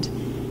around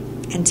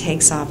and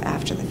takes off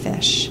after the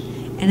fish.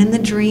 And in the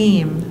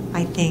dream,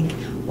 I think,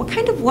 what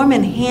kind of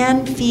woman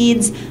hand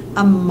feeds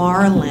a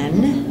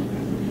marlin?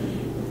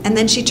 And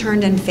then she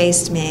turned and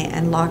faced me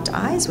and locked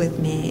eyes with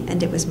me,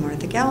 and it was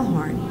Martha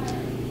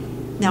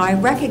Gellhorn. Now, I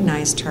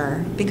recognized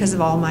her because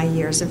of all my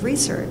years of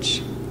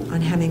research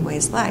on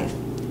Hemingway's life.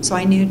 So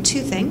I knew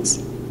 2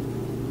 things.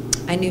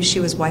 I knew she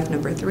was wife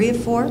number 3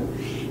 of 4,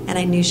 and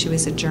I knew she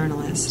was a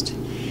journalist.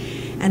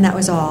 And that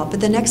was all.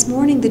 But the next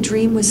morning, the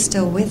dream was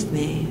still with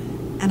me.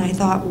 And I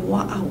thought,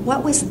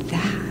 what was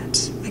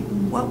that? Like,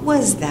 what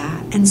was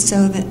that? And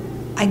so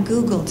I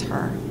Googled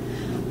her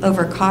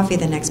over coffee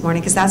the next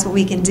morning, because that's what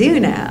we can do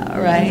now,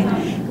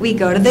 right? We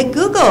go to the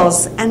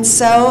Googles. And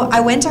so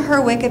I went to her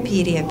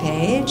Wikipedia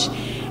page,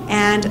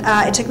 and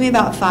it took me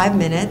about 5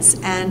 minutes,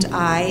 and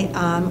I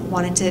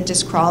wanted to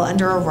just crawl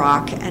under a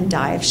rock and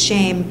die of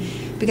shame,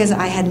 because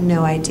I had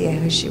no idea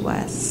who she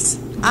was.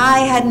 I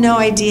had no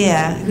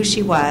idea who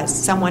she was,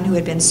 someone who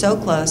had been so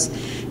close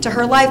to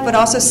her life, but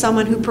also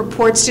someone who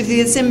purports to do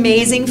this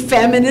amazing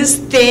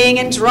feminist thing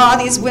and draw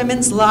these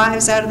women's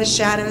lives out of the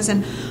shadows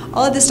and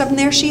all of this stuff. And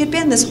there she had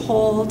been this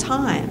whole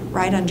time,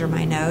 right under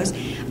my nose.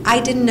 I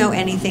didn't know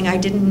anything. I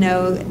didn't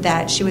know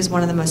that she was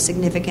one of the most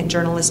significant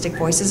journalistic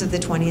voices of the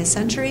 20th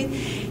century,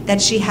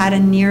 that she had a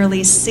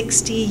nearly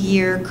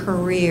 60-year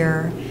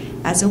career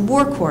as a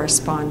war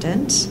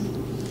correspondent,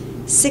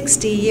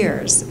 60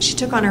 years. She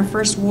took on her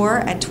first war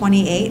at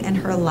 28 and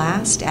her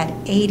last at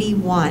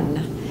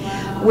 81.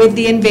 With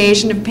the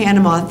invasion of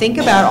Panama. Think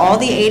about all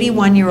the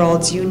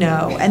 81-year-olds you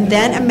know, and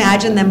then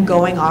imagine them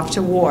going off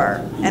to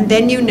war. And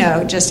then you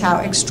know just how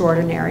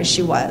extraordinary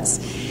she was.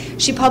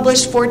 She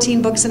published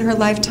 14 books in her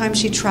lifetime.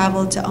 She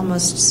traveled to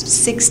almost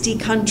 60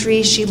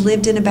 countries. She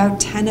lived in about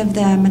 10 of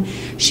them.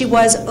 She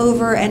was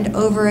over and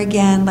over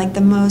again like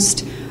the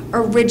most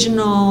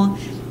original,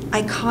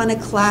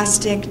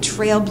 iconoclastic,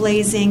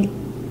 trailblazing,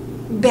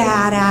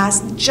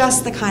 badass,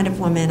 just the kind of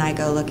woman I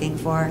go looking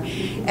for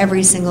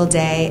every single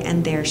day.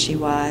 And there she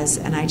was.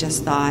 And I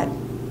just thought,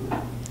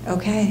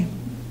 okay,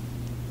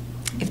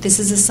 if this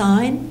is a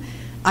sign,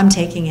 I'm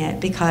taking it,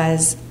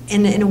 because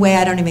in a way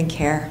I don't even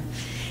care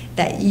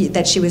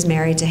that she was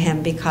married to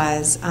him,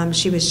 because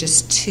she was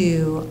just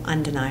too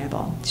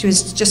undeniable. She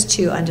was just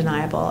too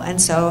undeniable. And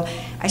so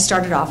I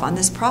started off on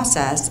this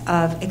process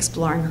of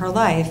exploring her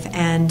life,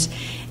 and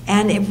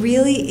it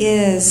really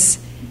is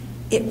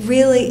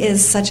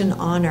such an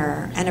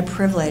honor and a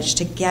privilege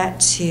to get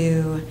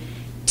to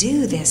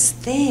do this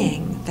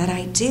thing that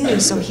I do.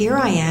 So here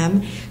I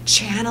am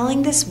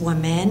channeling this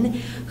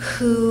woman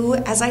who,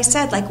 as I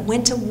said, like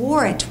went to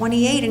war at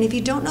 28. And if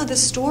you don't know the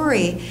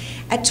story,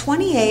 at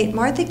 28,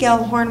 Martha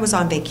Gellhorn was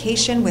on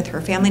vacation with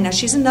her family. Now,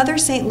 she's another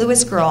St.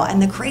 Louis girl.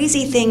 And the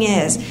crazy thing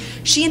is,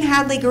 she and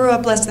Hadley grew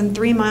up less than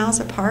 3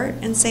 miles apart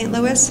in St.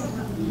 Louis,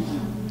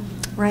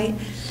 right?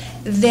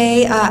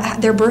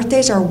 Their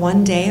birthdays are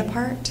 1 day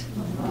apart.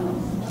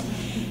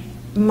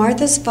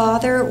 Martha's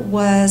father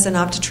was an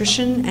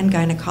obstetrician and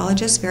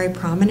gynecologist, very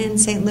prominent in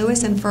St.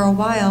 Louis, and for a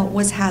while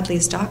was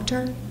Hadley's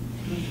doctor.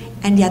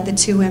 And yet the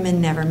two women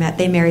never met.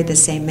 They married the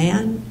same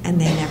man, and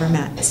they never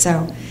met.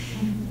 So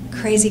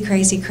crazy,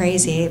 crazy,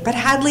 crazy. But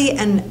Hadley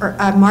and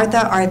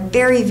Martha are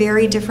very,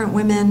 very different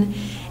women.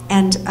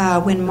 And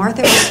when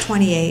Martha was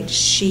 28,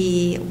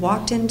 she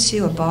walked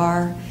into a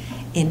bar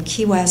in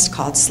Key West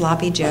called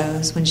Sloppy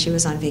Joe's when she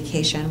was on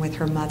vacation with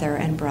her mother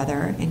and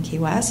brother in Key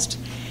West.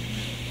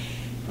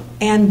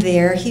 And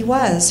there he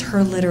was,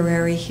 her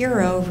literary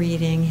hero,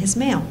 reading his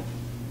mail.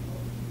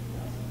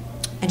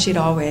 And she'd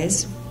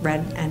always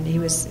read, and he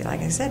was, like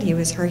I said, he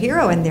was her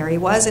hero, and there he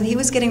was, and he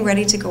was getting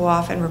ready to go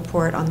off and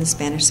report on the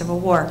Spanish Civil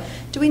War.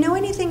 Do we know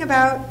anything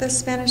about the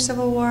Spanish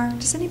Civil War?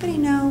 Does anybody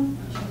know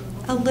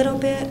a little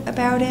bit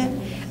about it?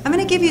 I'm going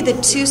to give you the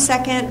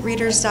 2-second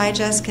Reader's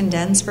Digest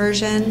condensed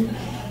version.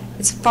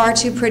 It's far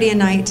too pretty a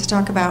night to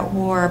talk about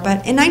war,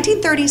 but in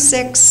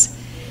 1936,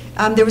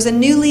 there was a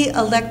newly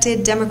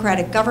elected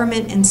democratic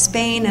government in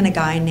Spain, and a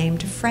guy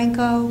named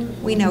Franco,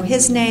 we know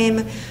his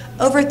name,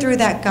 overthrew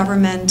that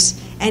government,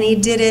 and he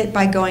did it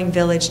by going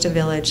village to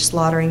village,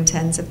 slaughtering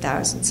tens of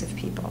thousands of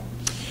people.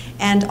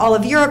 And all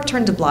of Europe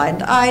turned a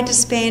blind eye to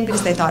Spain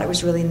because they thought it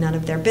was really none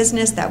of their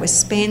business. That was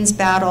Spain's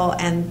battle,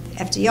 and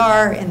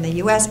FDR in the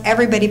US,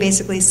 everybody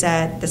basically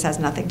said, this has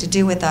nothing to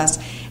do with us.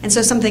 And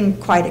so something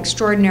quite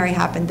extraordinary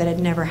happened that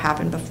had never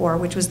happened before,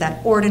 which was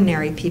that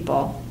ordinary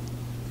people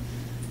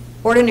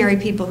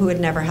who had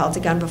never held a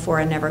gun before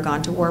and never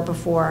gone to war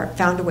before,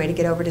 found a way to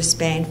get over to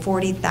Spain,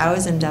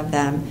 40,000 of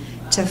them,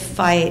 to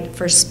fight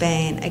for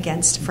Spain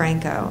against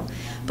Franco,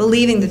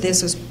 believing that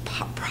this was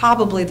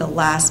probably the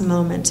last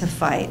moment to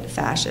fight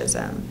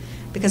fascism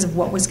because of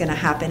what was going to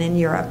happen in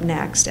Europe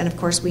next. And of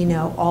course, we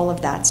know all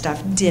of that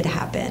stuff did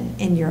happen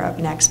in Europe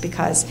next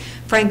because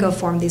Franco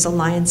formed these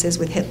alliances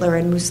with Hitler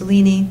and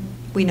Mussolini.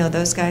 We know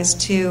those guys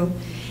too.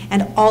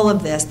 And all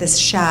of this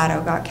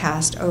shadow got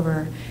cast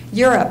over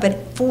Europe.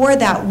 But for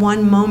that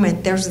one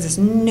moment, there was this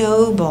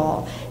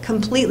noble,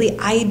 completely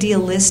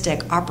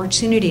idealistic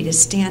opportunity to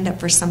stand up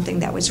for something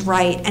that was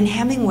right. And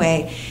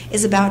Hemingway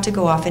is about to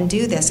go off and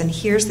do this. And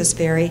here's this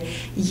very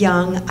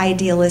young,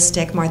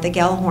 idealistic Martha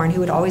Gellhorn,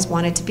 who had always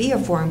wanted to be a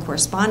foreign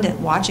correspondent,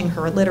 watching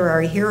her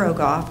literary hero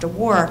go off to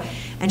war.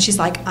 And she's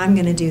like, I'm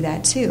going to do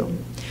that too.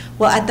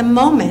 Well, at the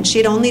moment, she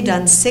had only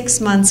done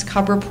 6 months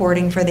cub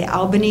reporting for the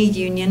Albany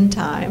Union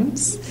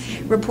Times,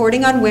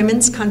 reporting on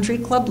women's country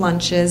club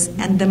lunches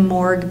and the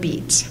morgue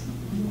beat.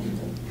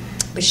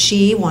 But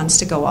she wants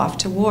to go off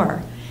to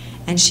war,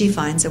 and she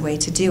finds a way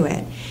to do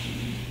it.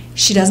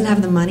 She doesn't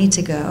have the money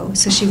to go,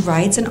 so she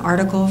writes an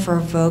article for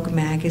Vogue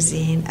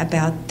magazine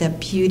about the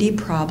beauty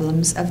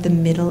problems of the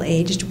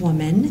middle-aged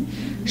woman.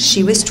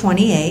 She was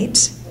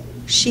 28.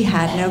 She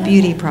had no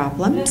beauty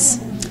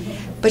problems.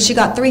 But she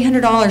got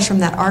 $300 from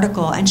that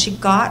article, and she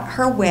got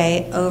her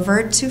way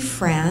over to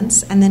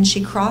France, and then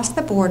she crossed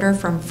the border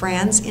from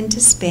France into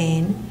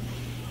Spain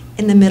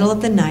in the middle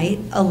of the night,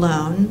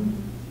 alone,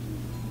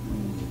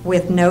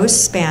 with no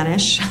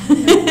Spanish, and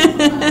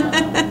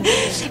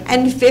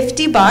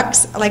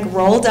 $50, like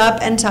rolled up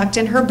and tucked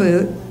in her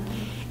boot,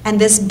 and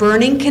this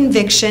burning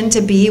conviction to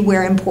be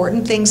where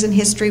important things in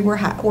history were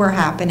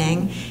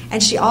happening.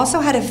 And she also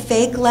had a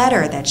fake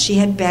letter that she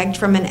had begged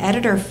from an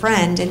editor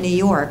friend in New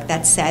York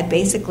that said,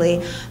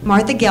 basically,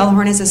 Martha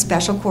Gellhorn is a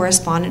special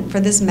correspondent for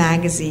this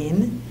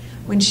magazine,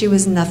 when she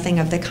was nothing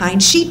of the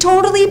kind. She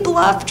totally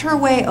bluffed her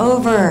way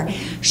over.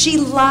 She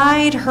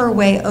lied her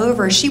way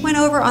over. She went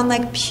over on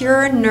like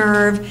pure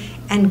nerve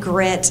and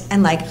grit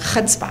and like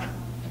chutzpah.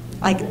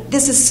 Like,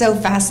 this is so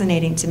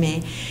fascinating to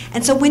me.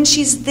 And so when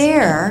she's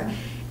there,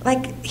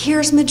 like,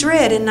 here's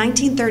Madrid in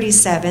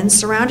 1937,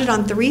 surrounded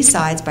on 3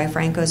 sides by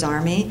Franco's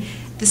army.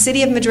 The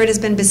city of Madrid has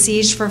been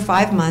besieged for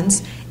 5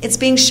 months. It's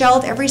being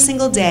shelled every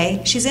single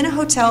day. She's in a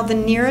hotel. The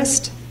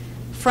nearest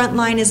front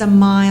line is a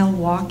mile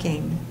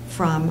walking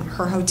from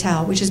her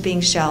hotel, which is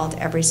being shelled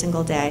every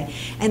single day.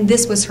 And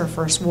this was her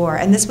first war.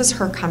 And this was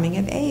her coming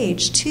of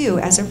age, too,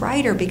 as a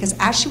writer, because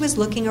as she was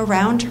looking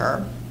around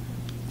her,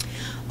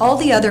 all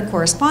the other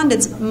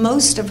correspondents,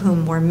 most of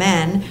whom were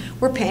men,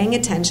 were paying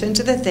attention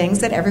to the things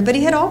that everybody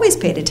had always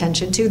paid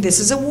attention to. This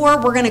is a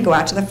war. We're going to go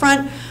out to the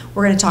front.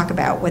 We're going to talk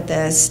about what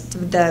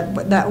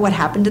what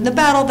happened in the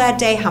battle that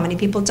day, how many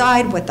people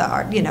died, what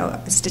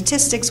the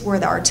statistics were,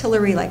 the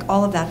artillery, like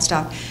all of that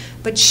stuff.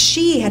 But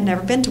she had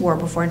never been to war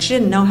before, and she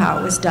didn't know how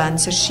it was done.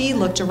 So she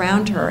looked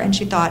around her and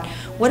she thought,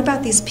 what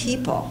about these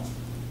people?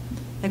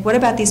 Like, what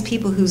about these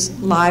people whose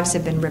lives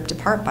have been ripped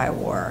apart by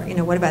war?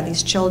 What about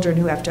these children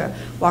who have to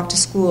walk to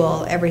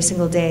school every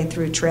single day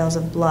through trails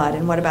of blood?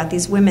 And what about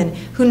these women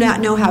who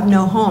have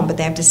no home, but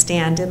they have to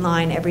stand in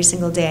line every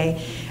single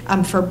day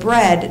for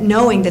bread,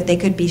 knowing that they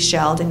could be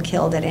shelled and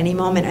killed at any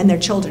moment, and their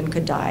children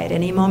could die at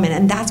any moment?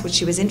 And that's what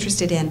she was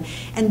interested in.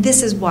 And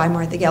this is why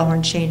Martha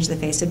Gellhorn changed the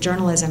face of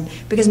journalism,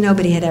 because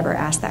nobody had ever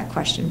asked that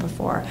question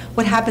before.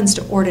 What happens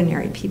to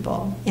ordinary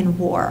people in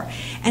war?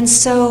 And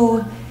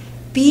so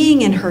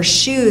being in her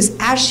shoes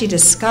as she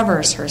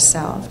discovers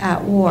herself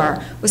at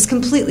war was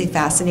completely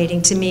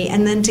fascinating to me.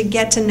 And then to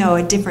get to know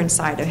a different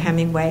side of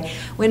Hemingway.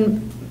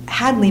 When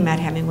Hadley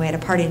met Hemingway at a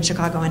party in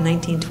Chicago in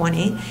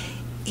 1920,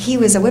 he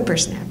was a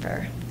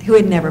whippersnapper who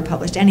had never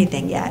published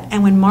anything yet.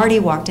 And when Marty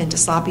walked into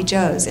Sloppy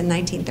Joe's in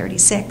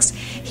 1936,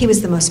 he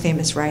was the most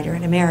famous writer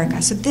in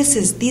America. So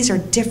these are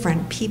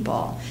different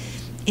people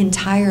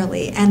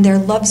entirely. And their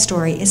love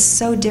story is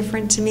so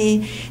different to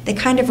me. They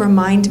kind of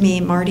remind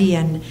me, Marty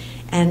and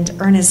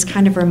Ernest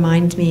kind of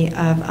remind me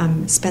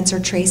of Spencer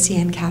Tracy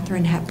and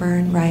Katharine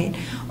Hepburn, right?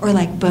 Or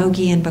like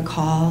Bogey and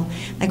Bacall.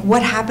 Like,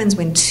 what happens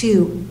when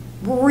 2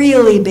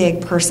 really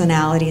big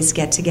personalities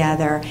get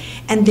together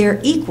and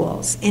they're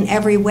equals in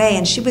every way?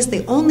 And she was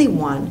the only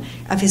one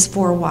of his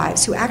 4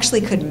 wives who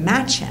actually could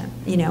match him,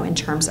 in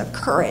terms of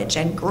courage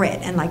and grit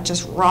and like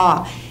just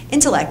raw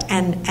intellect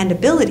and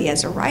ability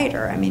as a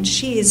writer. I mean,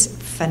 she's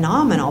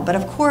phenomenal. But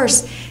of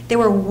course, they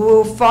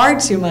were far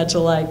too much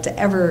alike to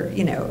ever,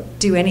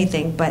 do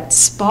anything but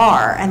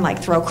spar and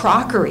like throw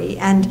crockery.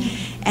 And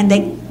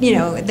they,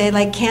 they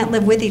like can't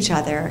live with each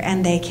other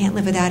and they can't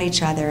live without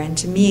each other. And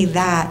to me,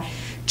 that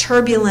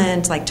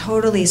turbulent, like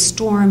totally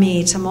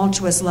stormy,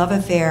 tumultuous love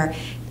affair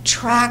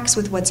tracks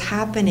with what's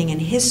happening in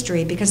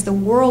history, because the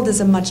world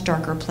is a much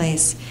darker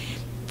place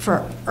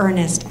for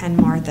Ernest and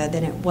Martha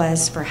than it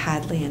was for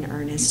Hadley and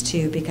Ernest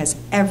too, because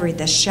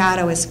the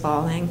shadow is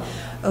falling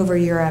over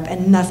Europe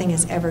and nothing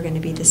is ever going to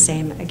be the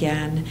same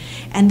again.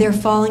 And they're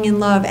falling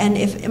in love. And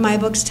if my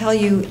books tell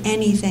you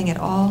anything at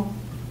all,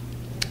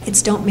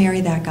 it's don't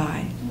marry that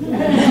guy.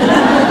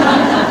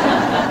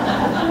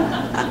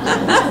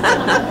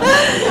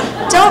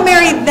 Don't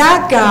marry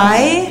that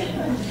guy.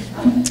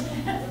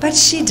 But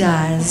she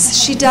does.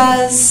 She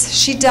does.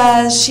 She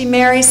does. She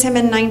marries him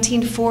in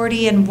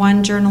 1940, and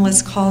one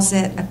journalist calls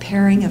it a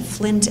pairing of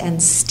flint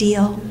and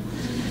steel.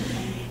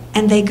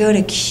 And they go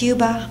to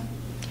Cuba,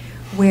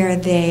 where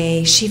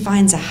she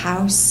finds a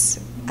house,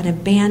 an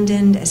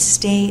abandoned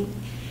estate.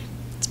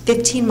 It's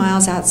 15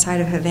 miles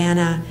outside of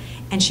Havana,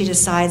 and she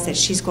decides that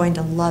she's going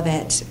to love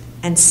it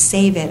and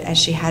save it as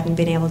she hadn't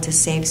been able to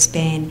save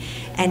Spain.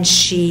 And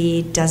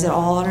she does it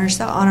all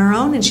on her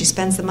own, and she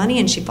spends the money,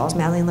 and she falls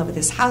madly in love with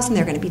this house, and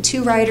there are going to be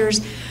 2 writers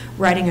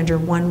writing under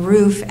one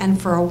roof, and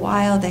for a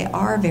while they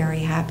are very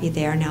happy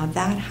there. Now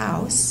that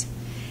house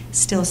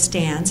still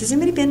stands. Has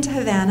anybody been to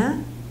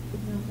Havana?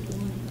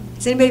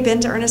 Has anybody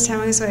been to Ernest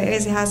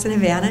Hemingway's house in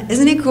Havana?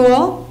 Isn't it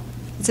cool?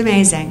 It's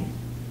amazing.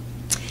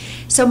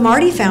 So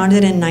Marty found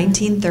it in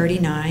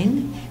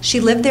 1939. She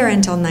lived there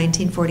until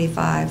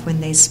 1945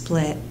 when they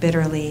split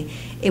bitterly.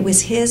 It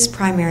was his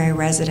primary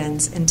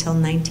residence until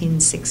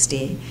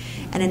 1960.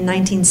 And in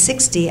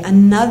 1960,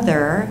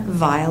 another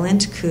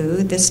violent coup,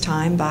 this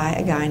time by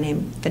a guy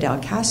named Fidel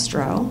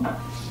Castro,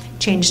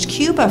 changed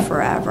Cuba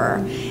forever.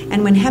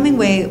 And when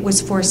Hemingway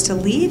was forced to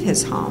leave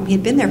his home,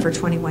 he'd been there for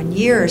 21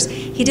 years,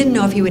 he didn't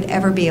know if he would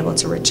ever be able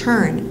to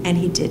return, and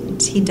he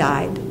didn't. He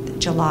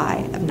died July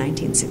of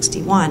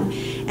 1961.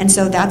 And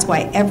so that's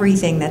why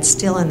everything that's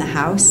still in the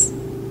house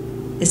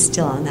is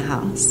still in the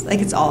house. Like,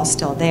 it's all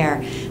still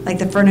there. Like,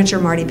 the furniture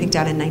Marty picked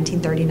out in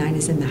 1939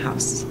 is in the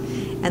house.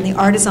 And the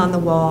art is on the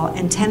wall,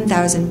 and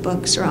 10,000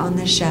 books are on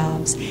the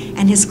shelves,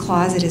 and his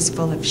closet is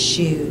full of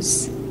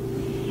shoes.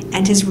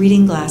 And his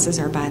reading glasses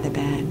are by the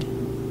bed.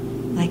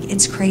 Like,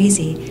 it's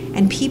crazy.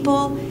 And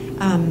people,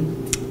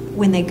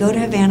 when they go to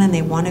Havana and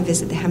they want to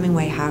visit the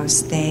Hemingway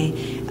house, they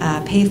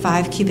pay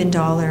 $5 Cuban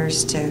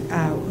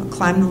to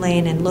climb the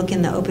lane and look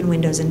in the open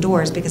windows and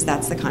doors, because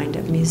that's the kind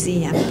of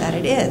museum that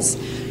it is.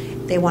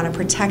 they want to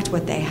protect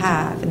what they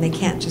have, and they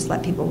can't just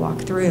let people walk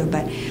through.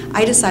 But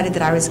I decided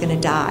that I was going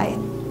to die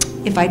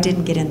if I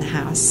didn't get in the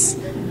house.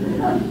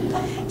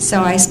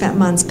 So I spent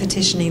months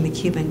petitioning the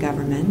Cuban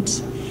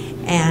government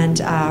and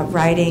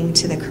writing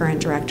to the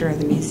current director of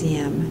the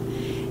museum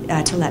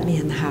to let me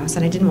in the house.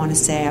 And I didn't want to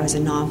say I was a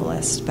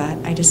novelist, but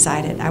I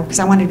decided, because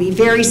I wanted to be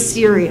very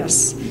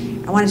serious.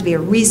 I wanted to be a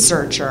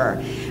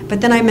researcher. But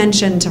then I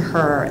mentioned to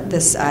her,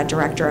 this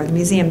director of the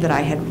museum, that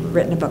I had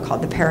written a book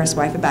called The Paris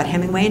Wife about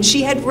Hemingway, and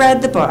she had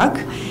read the book,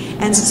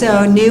 and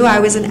so knew I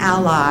was an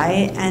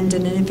ally and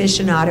an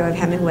aficionado of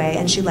Hemingway,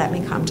 and she let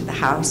me come to the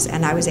house,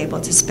 and I was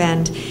able to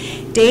spend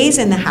days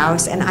in the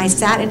house, and I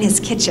sat in his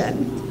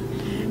kitchen,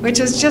 which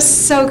was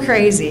just so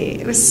crazy.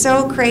 It was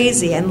so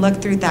crazy, and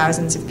looked through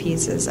thousands of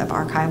pieces of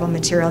archival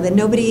material that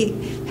nobody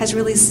has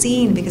really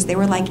seen, because they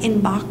were like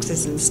in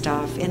boxes and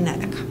stuff in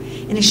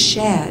a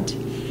shed.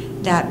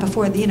 That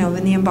before,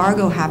 when the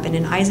embargo happened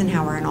and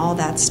Eisenhower and all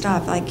that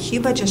stuff, like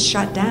Cuba just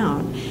shut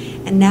down,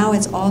 and now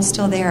it's all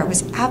still there. It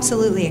was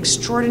absolutely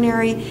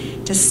extraordinary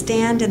to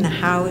stand in the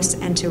house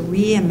and to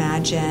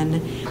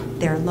reimagine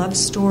their love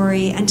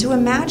story, and to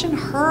imagine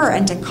her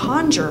and to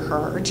conjure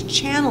her or to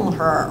channel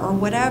her or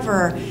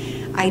whatever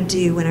I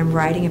do when I'm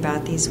writing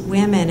about these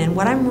women. And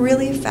what I'm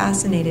really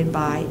fascinated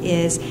by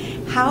is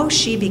how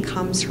she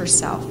becomes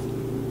herself.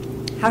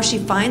 How she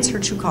finds her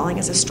true calling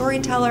as a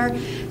storyteller.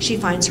 She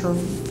finds her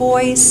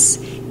voice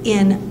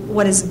in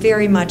what is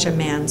very much a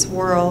man's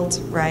world,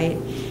 right?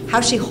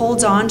 How she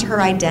holds on to her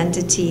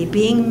identity,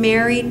 being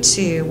married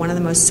to one of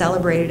the most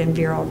celebrated and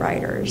virile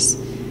writers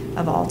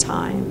of all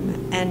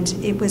time. And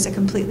it was a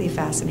completely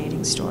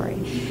fascinating story.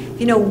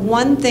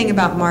 One thing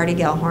about Marty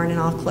Gellhorn, and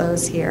I'll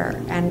close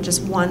here, and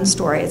just one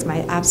story, it's my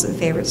absolute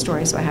favorite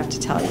story, so I have to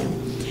tell you.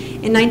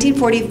 In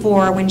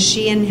 1944, when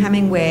she and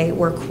Hemingway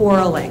were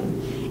quarreling,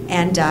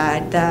 and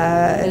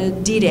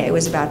the D-Day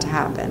was about to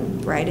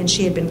happen, right? And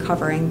she had been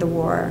covering the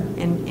war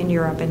in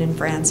Europe and in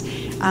France.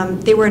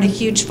 They were in a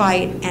huge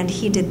fight, and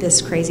he did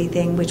this crazy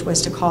thing, which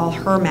was to call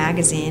her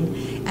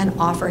magazine and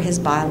offer his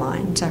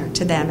byline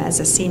to them as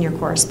a senior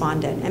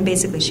correspondent. And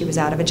basically, she was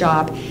out of a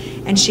job.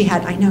 And she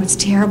had, I know it's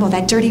terrible,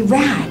 that dirty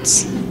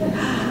rat.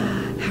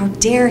 How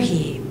dare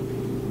he?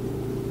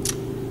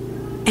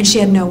 And she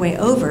had no way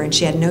over, and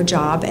she had no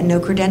job and no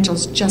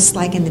credentials, just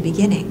like in the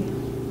beginning.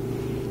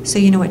 So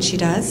you know what she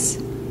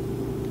does?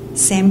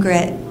 Same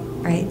grit,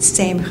 right?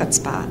 Same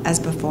chutzpah as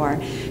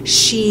before.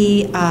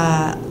 She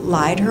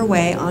lied her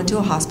way onto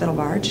a hospital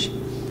barge,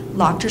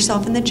 locked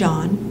herself in the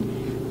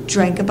john,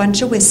 drank a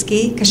bunch of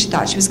whiskey because she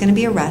thought she was going to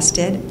be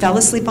arrested, fell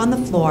asleep on the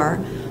floor,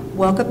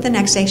 woke up the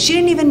next day. She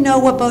didn't even know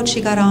what boat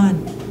she got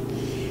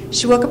on.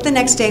 She woke up the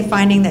next day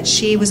finding that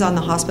she was on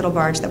the hospital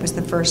barge that was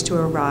the first to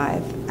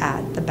arrive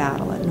at the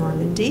battle at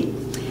Normandy,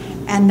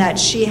 and that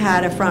she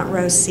had a front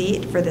row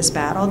seat for this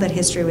battle that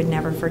history would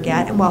never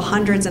forget. And while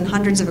hundreds and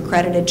hundreds of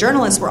accredited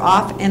journalists were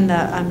off in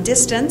the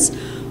distance,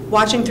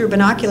 watching through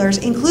binoculars,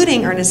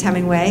 including Ernest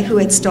Hemingway, who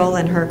had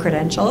stolen her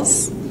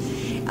credentials,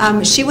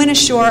 she went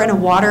ashore in a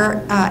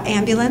water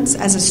ambulance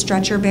as a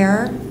stretcher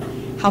bearer,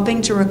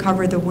 helping to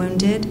recover the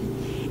wounded.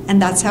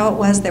 And that's how it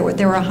was. There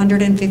were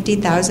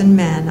 150,000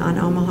 men on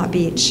Omaha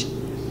Beach,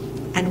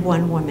 and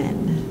one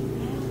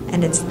woman.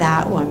 And it's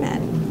that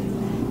woman.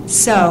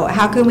 So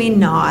how can we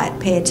not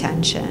pay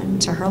attention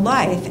to her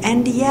life?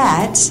 And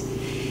yet,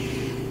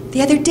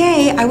 the other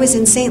day I was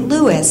in St.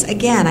 Louis.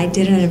 Again, I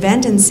did an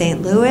event in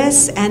St.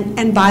 Louis.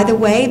 And by the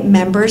way,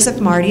 members of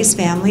Marty's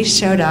family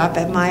showed up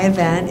at my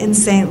event in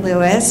St.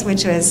 Louis,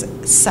 which was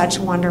such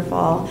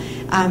wonderful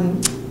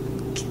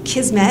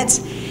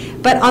kismet.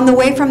 But on the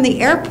way from the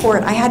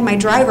airport, I had my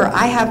driver.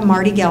 I have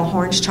Marty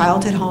Gellhorn's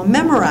childhood home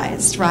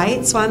memorized,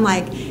 right? So I'm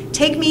like,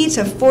 take me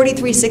to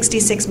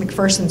 4366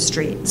 McPherson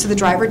Street. So the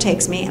driver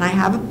takes me, and I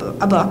have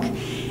a book,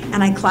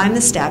 and I climb the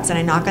steps, and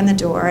I knock on the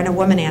door, and a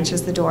woman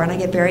answers the door, and I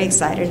get very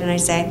excited, and I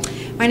say,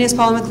 my name is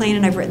Paula McLain,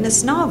 and I've written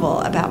this novel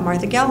about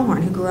Martha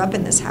Gellhorn, who grew up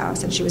in this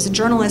house, and she was a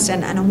journalist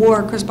and a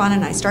war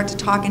correspondent. And I start to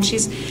talk, and she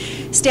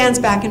stands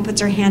back and puts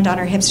her hand on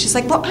her hips. She's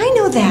like, well, I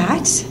know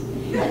that.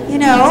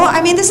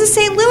 This is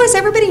St. Louis.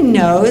 Everybody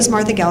knows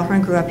Martha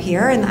Gellhorn grew up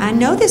here, and I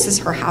know this is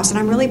her house, and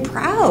I'm really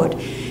proud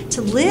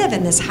to live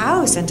in this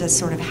house and to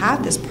sort of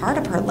have this part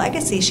of her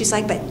legacy. She's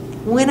like, but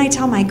when I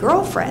tell my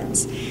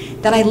girlfriends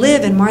that I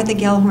live in Martha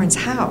Gellhorn's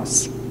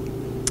house,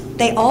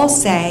 they all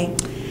say,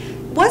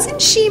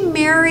 wasn't she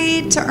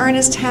married to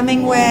Ernest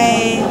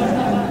Hemingway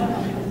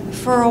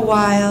for a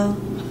while?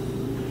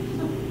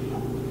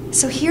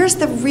 So here's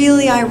the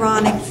really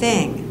ironic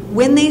thing.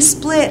 When they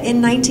split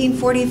in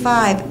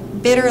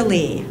 1945,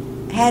 bitterly,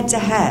 head to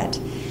head,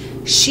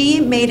 she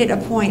made it a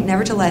point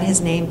never to let his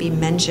name be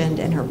mentioned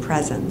in her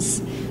presence,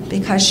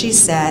 because she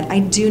said, I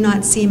do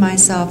not see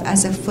myself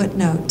as a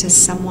footnote to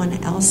someone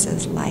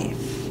else's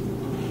life.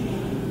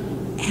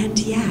 And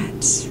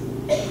yet,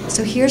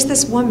 so here's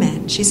this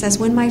woman. She says,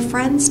 when my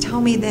friends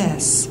tell me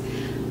this,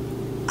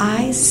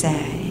 I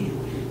say,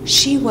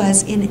 she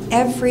was in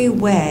every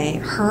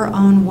way her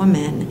own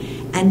woman,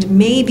 and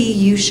maybe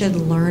you should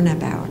learn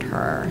about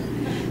her.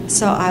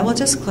 So I will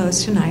just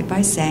close tonight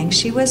by saying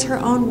she was her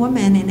own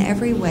woman in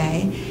every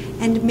way,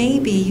 and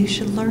maybe you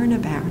should learn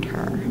about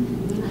her.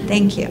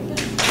 Thank you. Thank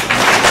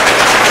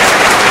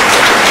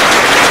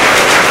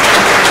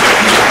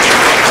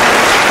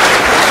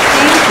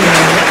you.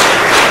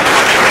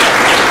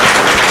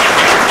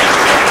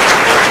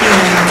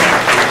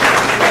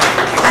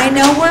 I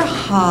know we're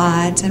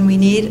hot and we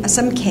need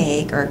some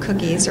cake or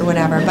cookies or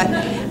whatever, but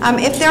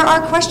if there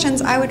are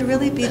questions, I would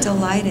really be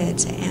delighted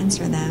to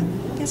answer them.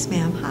 Yes,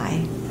 ma'am.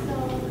 Hi.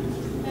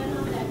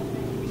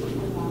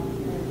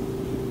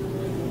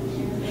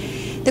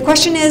 The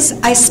question is,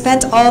 I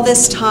spent all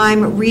this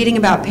time reading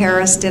about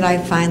Paris. Did I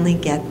finally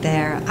get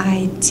there?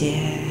 I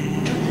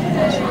did.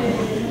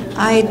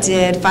 I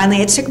did.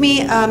 Finally. It took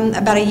me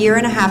about a year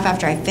and a half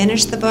after I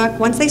finished the book.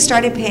 Once they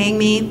started paying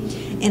me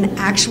in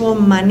actual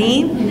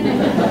money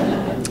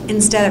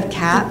instead of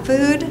cat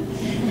food,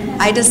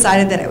 I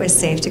decided that it was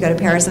safe to go to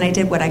Paris, and I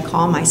did what I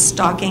call my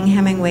stalking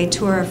Hemingway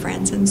tour of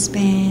France and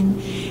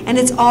Spain. And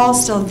it's all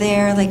still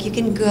there. Like, you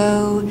can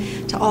go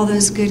to all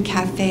those good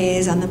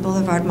cafes on the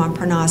Boulevard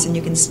Montparnasse, and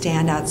you can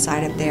stand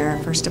outside of their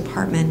first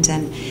apartment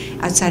and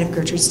outside of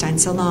Gertrude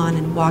Stein's salon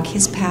and walk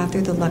his path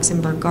through the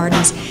Luxembourg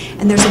Gardens.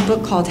 And there's a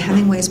book called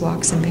Hemingway's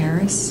Walks in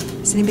Paris.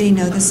 Does anybody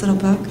know this little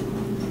book?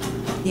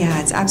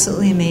 Yeah, it's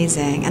absolutely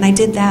amazing. And I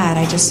did that.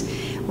 I just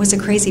was a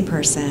crazy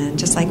person,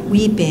 just like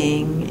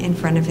weeping in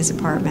front of his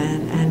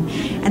apartment.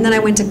 And then I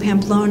went to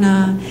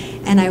Pamplona,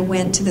 and I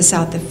went to the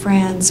south of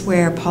France,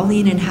 where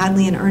Pauline and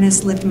Hadley and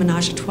Ernest lived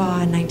menage a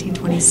trois in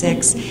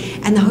 1926.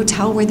 And the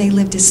hotel where they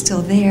lived is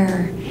still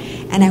there.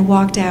 And I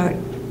walked out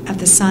of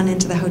the sun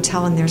into the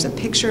hotel, and there's a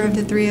picture of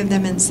the three of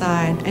them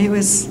inside. And it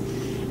was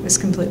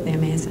completely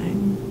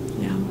amazing.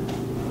 Yeah.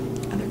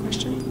 Other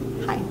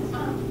question? Hi.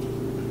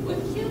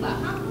 With Cuba,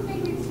 how come they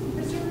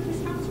preserved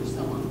his house for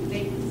so long? Did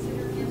they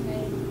consider him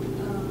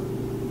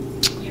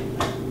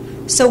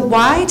So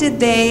why did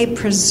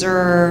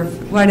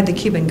the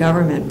Cuban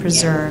government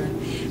preserve?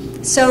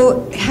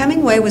 So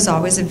Hemingway was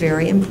always a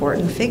very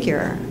important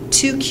figure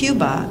to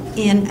Cuba,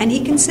 and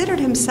he considered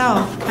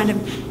himself kind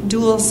of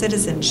dual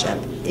citizenship,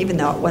 even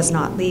though it was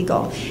not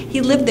legal. He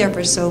lived there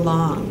for so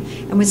long,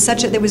 and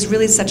there was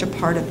really such a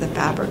part of the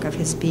fabric of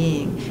his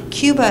being.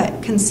 Cuba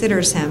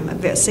considers him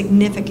a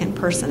significant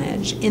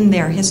personage in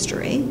their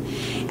history.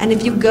 And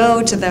if you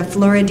go to the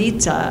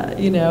Floridita,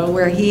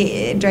 where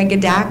he drank a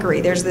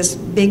daiquiri, there's this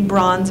big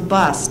bronze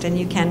bust, and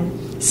you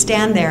can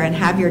stand there and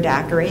have your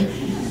daiquiri,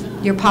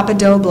 your Papa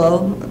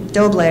Doble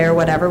or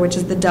whatever, which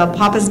is the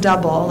Papa's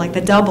double, like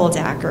the double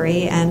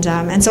daiquiri. And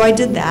so I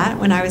did that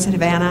when I was in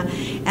Havana,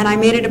 and I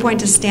made it a point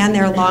to stand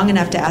there long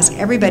enough to ask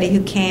everybody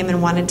who came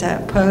and wanted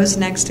to pose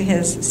next to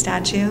his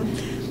statue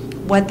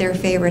what their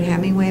favorite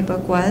Hemingway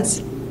book was,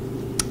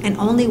 and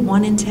only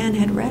 1 in 10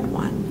 had read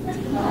one.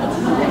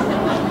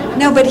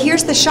 No, but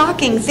here's the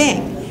shocking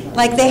thing.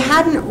 Like, they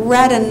hadn't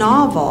read a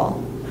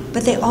novel,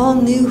 but they all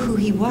knew who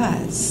he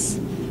was,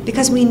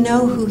 because we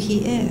know who he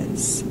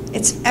is.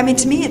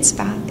 To me, it's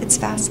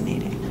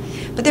fascinating.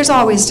 But there's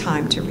always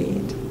time to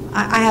read.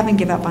 I haven't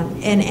given up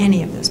on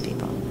any of those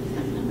people.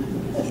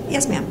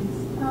 Yes, ma'am.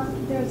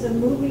 There's a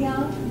movie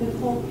out,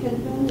 Nicole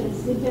Kidman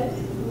is in it.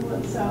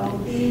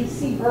 So do you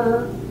see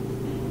her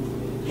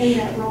in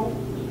that role?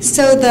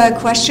 So the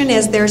question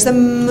is, there's a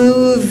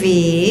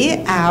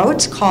movie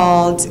out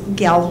called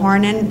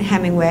Gellhorn and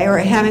Hemingway, or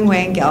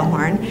Hemingway and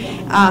Gellhorn.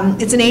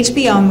 It's an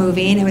HBO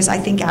movie, and it was, I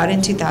think, out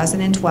in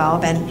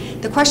 2012.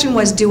 And the question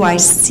was, do I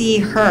see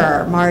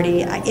her,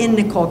 Marty, in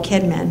Nicole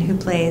Kidman, who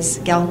plays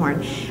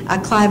Gellhorn?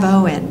 Clive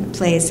Owen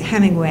plays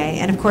Hemingway,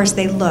 and of course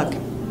they look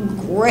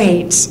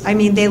great. I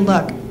mean, they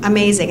look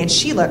amazing, and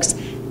she looks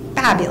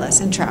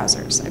fabulous in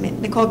trousers. I mean,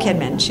 Nicole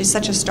Kidman, she's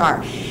such a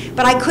star.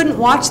 But I couldn't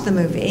watch the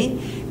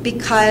movie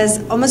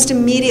because almost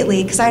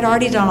immediately, because I'd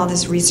already done all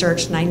this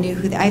research and I knew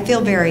I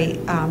feel very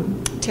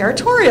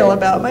territorial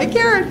about my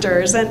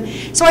characters.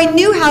 And so I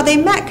knew how they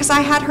met because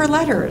I had her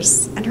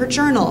letters and her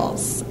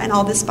journals and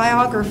all this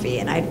biography,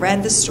 and I'd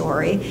read the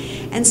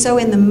story. And so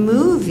in the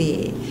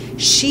movie,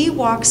 she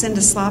walks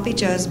into Sloppy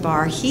Joe's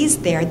bar, he's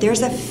there,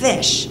 there's a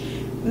fish,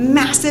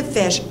 massive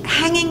fish,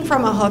 hanging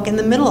from a hook in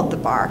the middle of the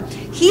bar.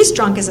 He's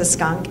drunk as a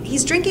skunk,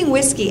 he's drinking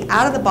whiskey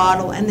out of the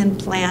bottle and then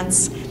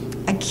plants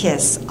a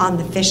kiss on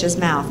the fish's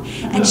mouth,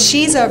 and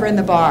she's over in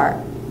the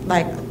bar,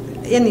 like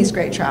in these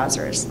great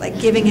trousers, like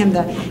giving him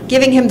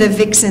the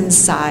vixen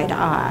side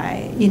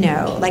eye,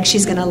 like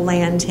she's going to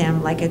land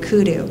him like a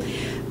kudu.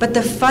 But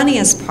the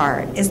funniest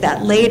part is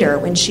that later,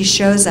 when she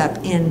shows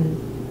up in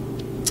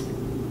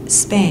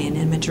Spain,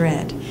 in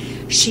Madrid,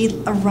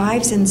 she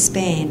arrives in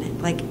Spain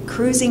like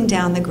cruising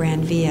down the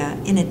Gran Via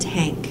in a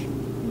tank,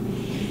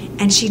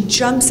 and she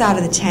jumps out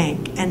of the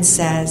tank and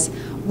says,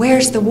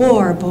 "Where's the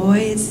war,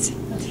 boys?"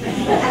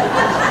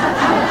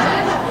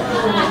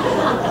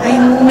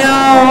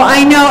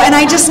 I know, and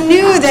I just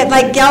knew that,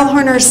 like,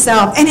 Gellhorn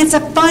herself, and it's a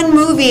fun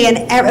movie,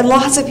 and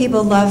lots of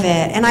people love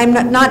it, and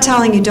I'm not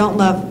telling you don't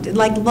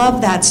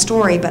love that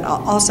story, but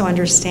also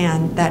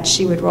understand that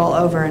she would roll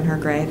over in her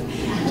grave.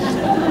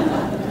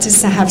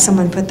 to have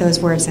someone put those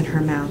words in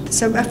her mouth.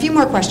 So a few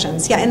more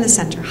questions. Yeah, in the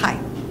center. Hi.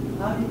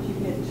 How did you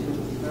get to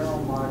Beryl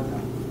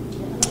Markham?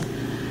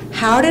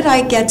 How did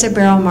I get to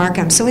Beryl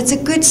Markham? So it's a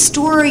good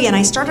story, and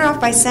I started off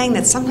by saying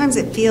that sometimes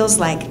it feels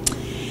like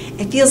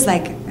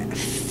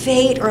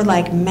fate or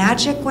like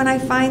magic when I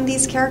find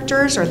these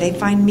characters, or they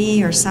find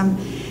me, or some.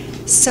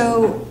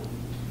 So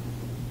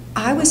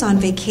I was on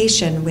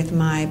vacation with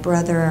my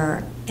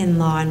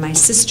brother-in-law and my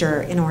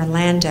sister in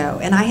Orlando,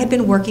 and I had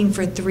been working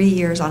for 3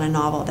 years on a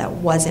novel that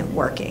wasn't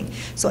working.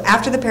 So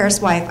after The Paris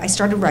Wife, I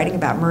started writing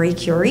about Marie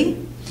Curie,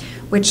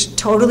 which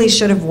totally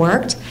should have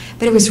worked,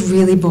 but it was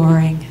really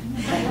boring.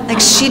 Like,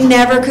 she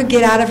never could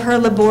get out of her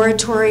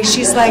laboratory.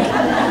 She's like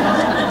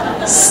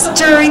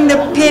stirring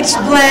the pitch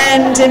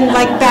blend in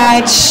like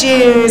bad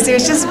shoes. It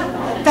was just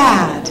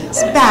bad. It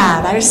was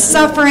bad. I was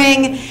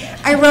suffering.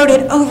 I wrote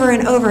it over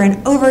and over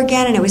and over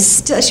again, and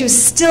she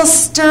was still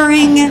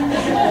stirring.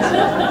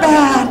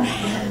 Bad.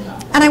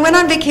 And I went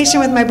on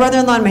vacation with my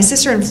brother-in-law and my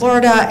sister in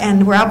Florida,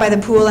 and we're out by the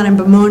pool, and I'm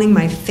bemoaning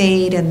my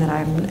fate and that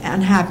I'm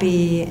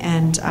unhappy.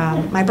 And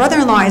my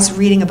brother-in-law is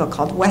reading a book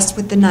called West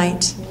with the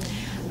Night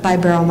by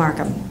Beryl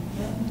Markham.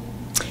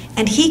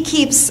 And he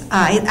keeps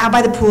out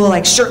by the pool,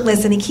 like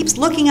shirtless, and he keeps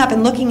looking up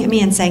and looking at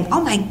me and saying,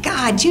 "Oh my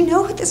God, do you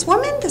know this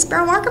woman, this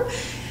Beryl Markham?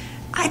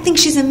 I think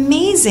she's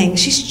amazing.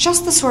 She's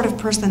just the sort of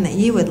person that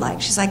you would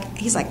like." He's like,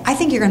 "I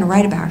think you're going to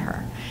write about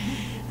her."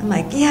 I'm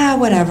like, "Yeah,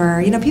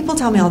 whatever. You know, people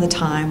tell me all the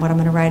time what I'm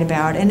going to write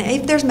about. And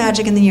if there's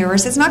magic in the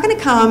universe, it's not going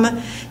to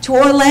come to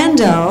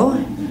Orlando.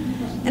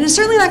 And it's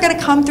certainly not going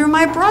to come through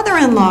my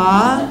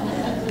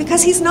brother-in-law,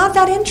 because he's not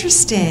that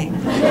interesting."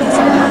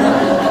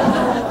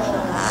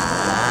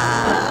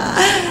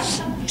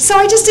 So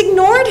I just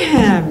ignored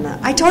him.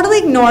 I totally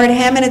ignored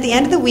him, and at the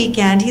end of the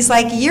weekend, he's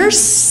like, "You're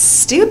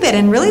stupid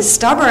and really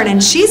stubborn,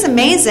 and she's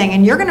amazing,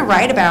 and you're going to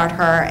write about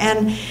her."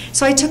 And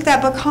so I took that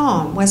book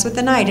home, West with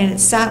the Night, and it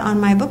sat on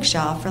my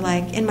bookshelf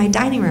in my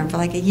dining room for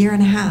like a year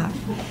and a half.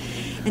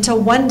 Until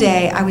one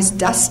day I was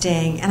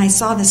dusting, and I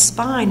saw the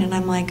spine, and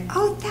I'm like,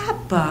 "Oh,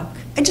 that book."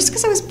 And just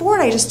because I was bored,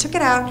 I just took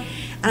it out,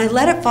 and I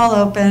let it fall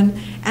open,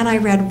 and I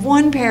read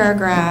one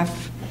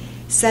paragraph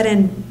set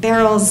in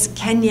Beryl's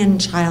Kenyan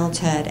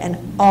childhood, and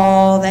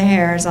all the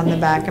hairs on the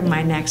back of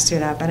my neck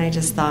stood up, and I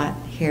just thought,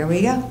 here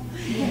we go.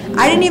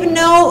 I didn't even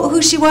know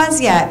who she was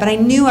yet, but I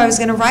knew I was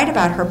going to write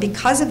about her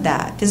because of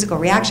that physical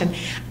reaction.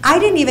 I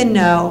didn't even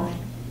know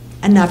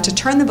enough to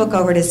turn the book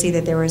over to see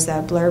that there was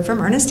a blurb from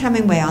Ernest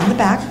Hemingway on the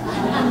back,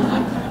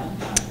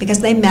 because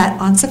they met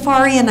on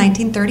safari in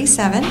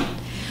 1937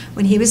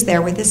 when he was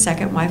there with his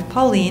second wife,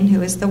 Pauline,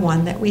 who is the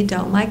one that we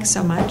don't like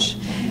so much.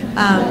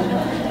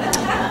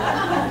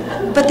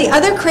 But the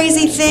other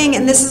crazy thing,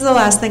 and this is the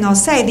last thing I'll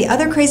say, the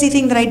other crazy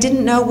thing that I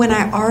didn't know when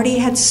I already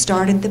had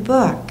started the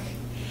book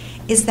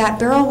is that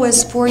Beryl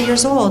was 4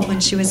 years old when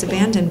she was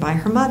abandoned by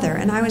her mother,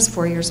 and I was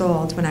 4 years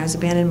old when I was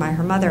abandoned by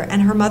her mother,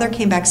 and her mother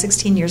came back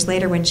 16 years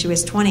later when she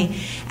was 20,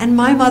 and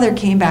my mother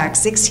came back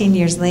 16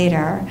 years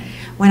later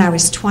when I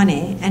was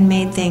 20 and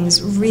made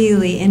things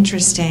really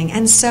interesting.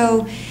 And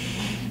so,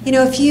 you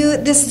know,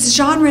 this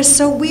genre is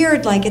so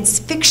weird, like it's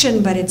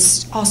fiction, but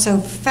it's also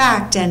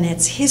fact, and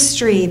it's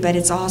history, but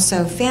it's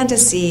also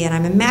fantasy, and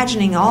I'm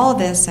imagining all of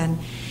this, and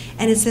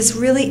it's this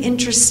really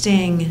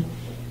interesting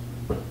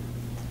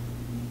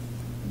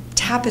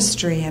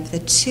tapestry of the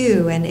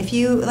two. And if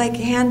you like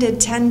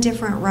handed 10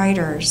 different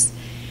writers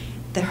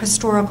the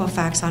historical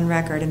facts on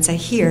record and say,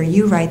 "Here,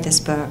 you write this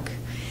book,"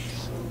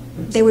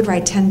 they would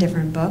write 10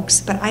 different books,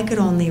 but I could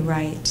only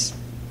write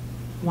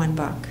one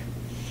book.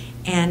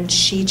 And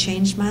she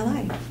changed my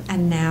life.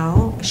 And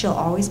now she'll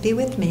always be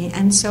with me.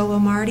 And so will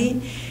Marty.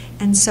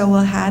 And so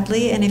will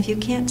Hadley. And if you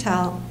can't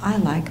tell, I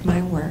like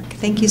my work.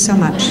 Thank you so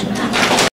much.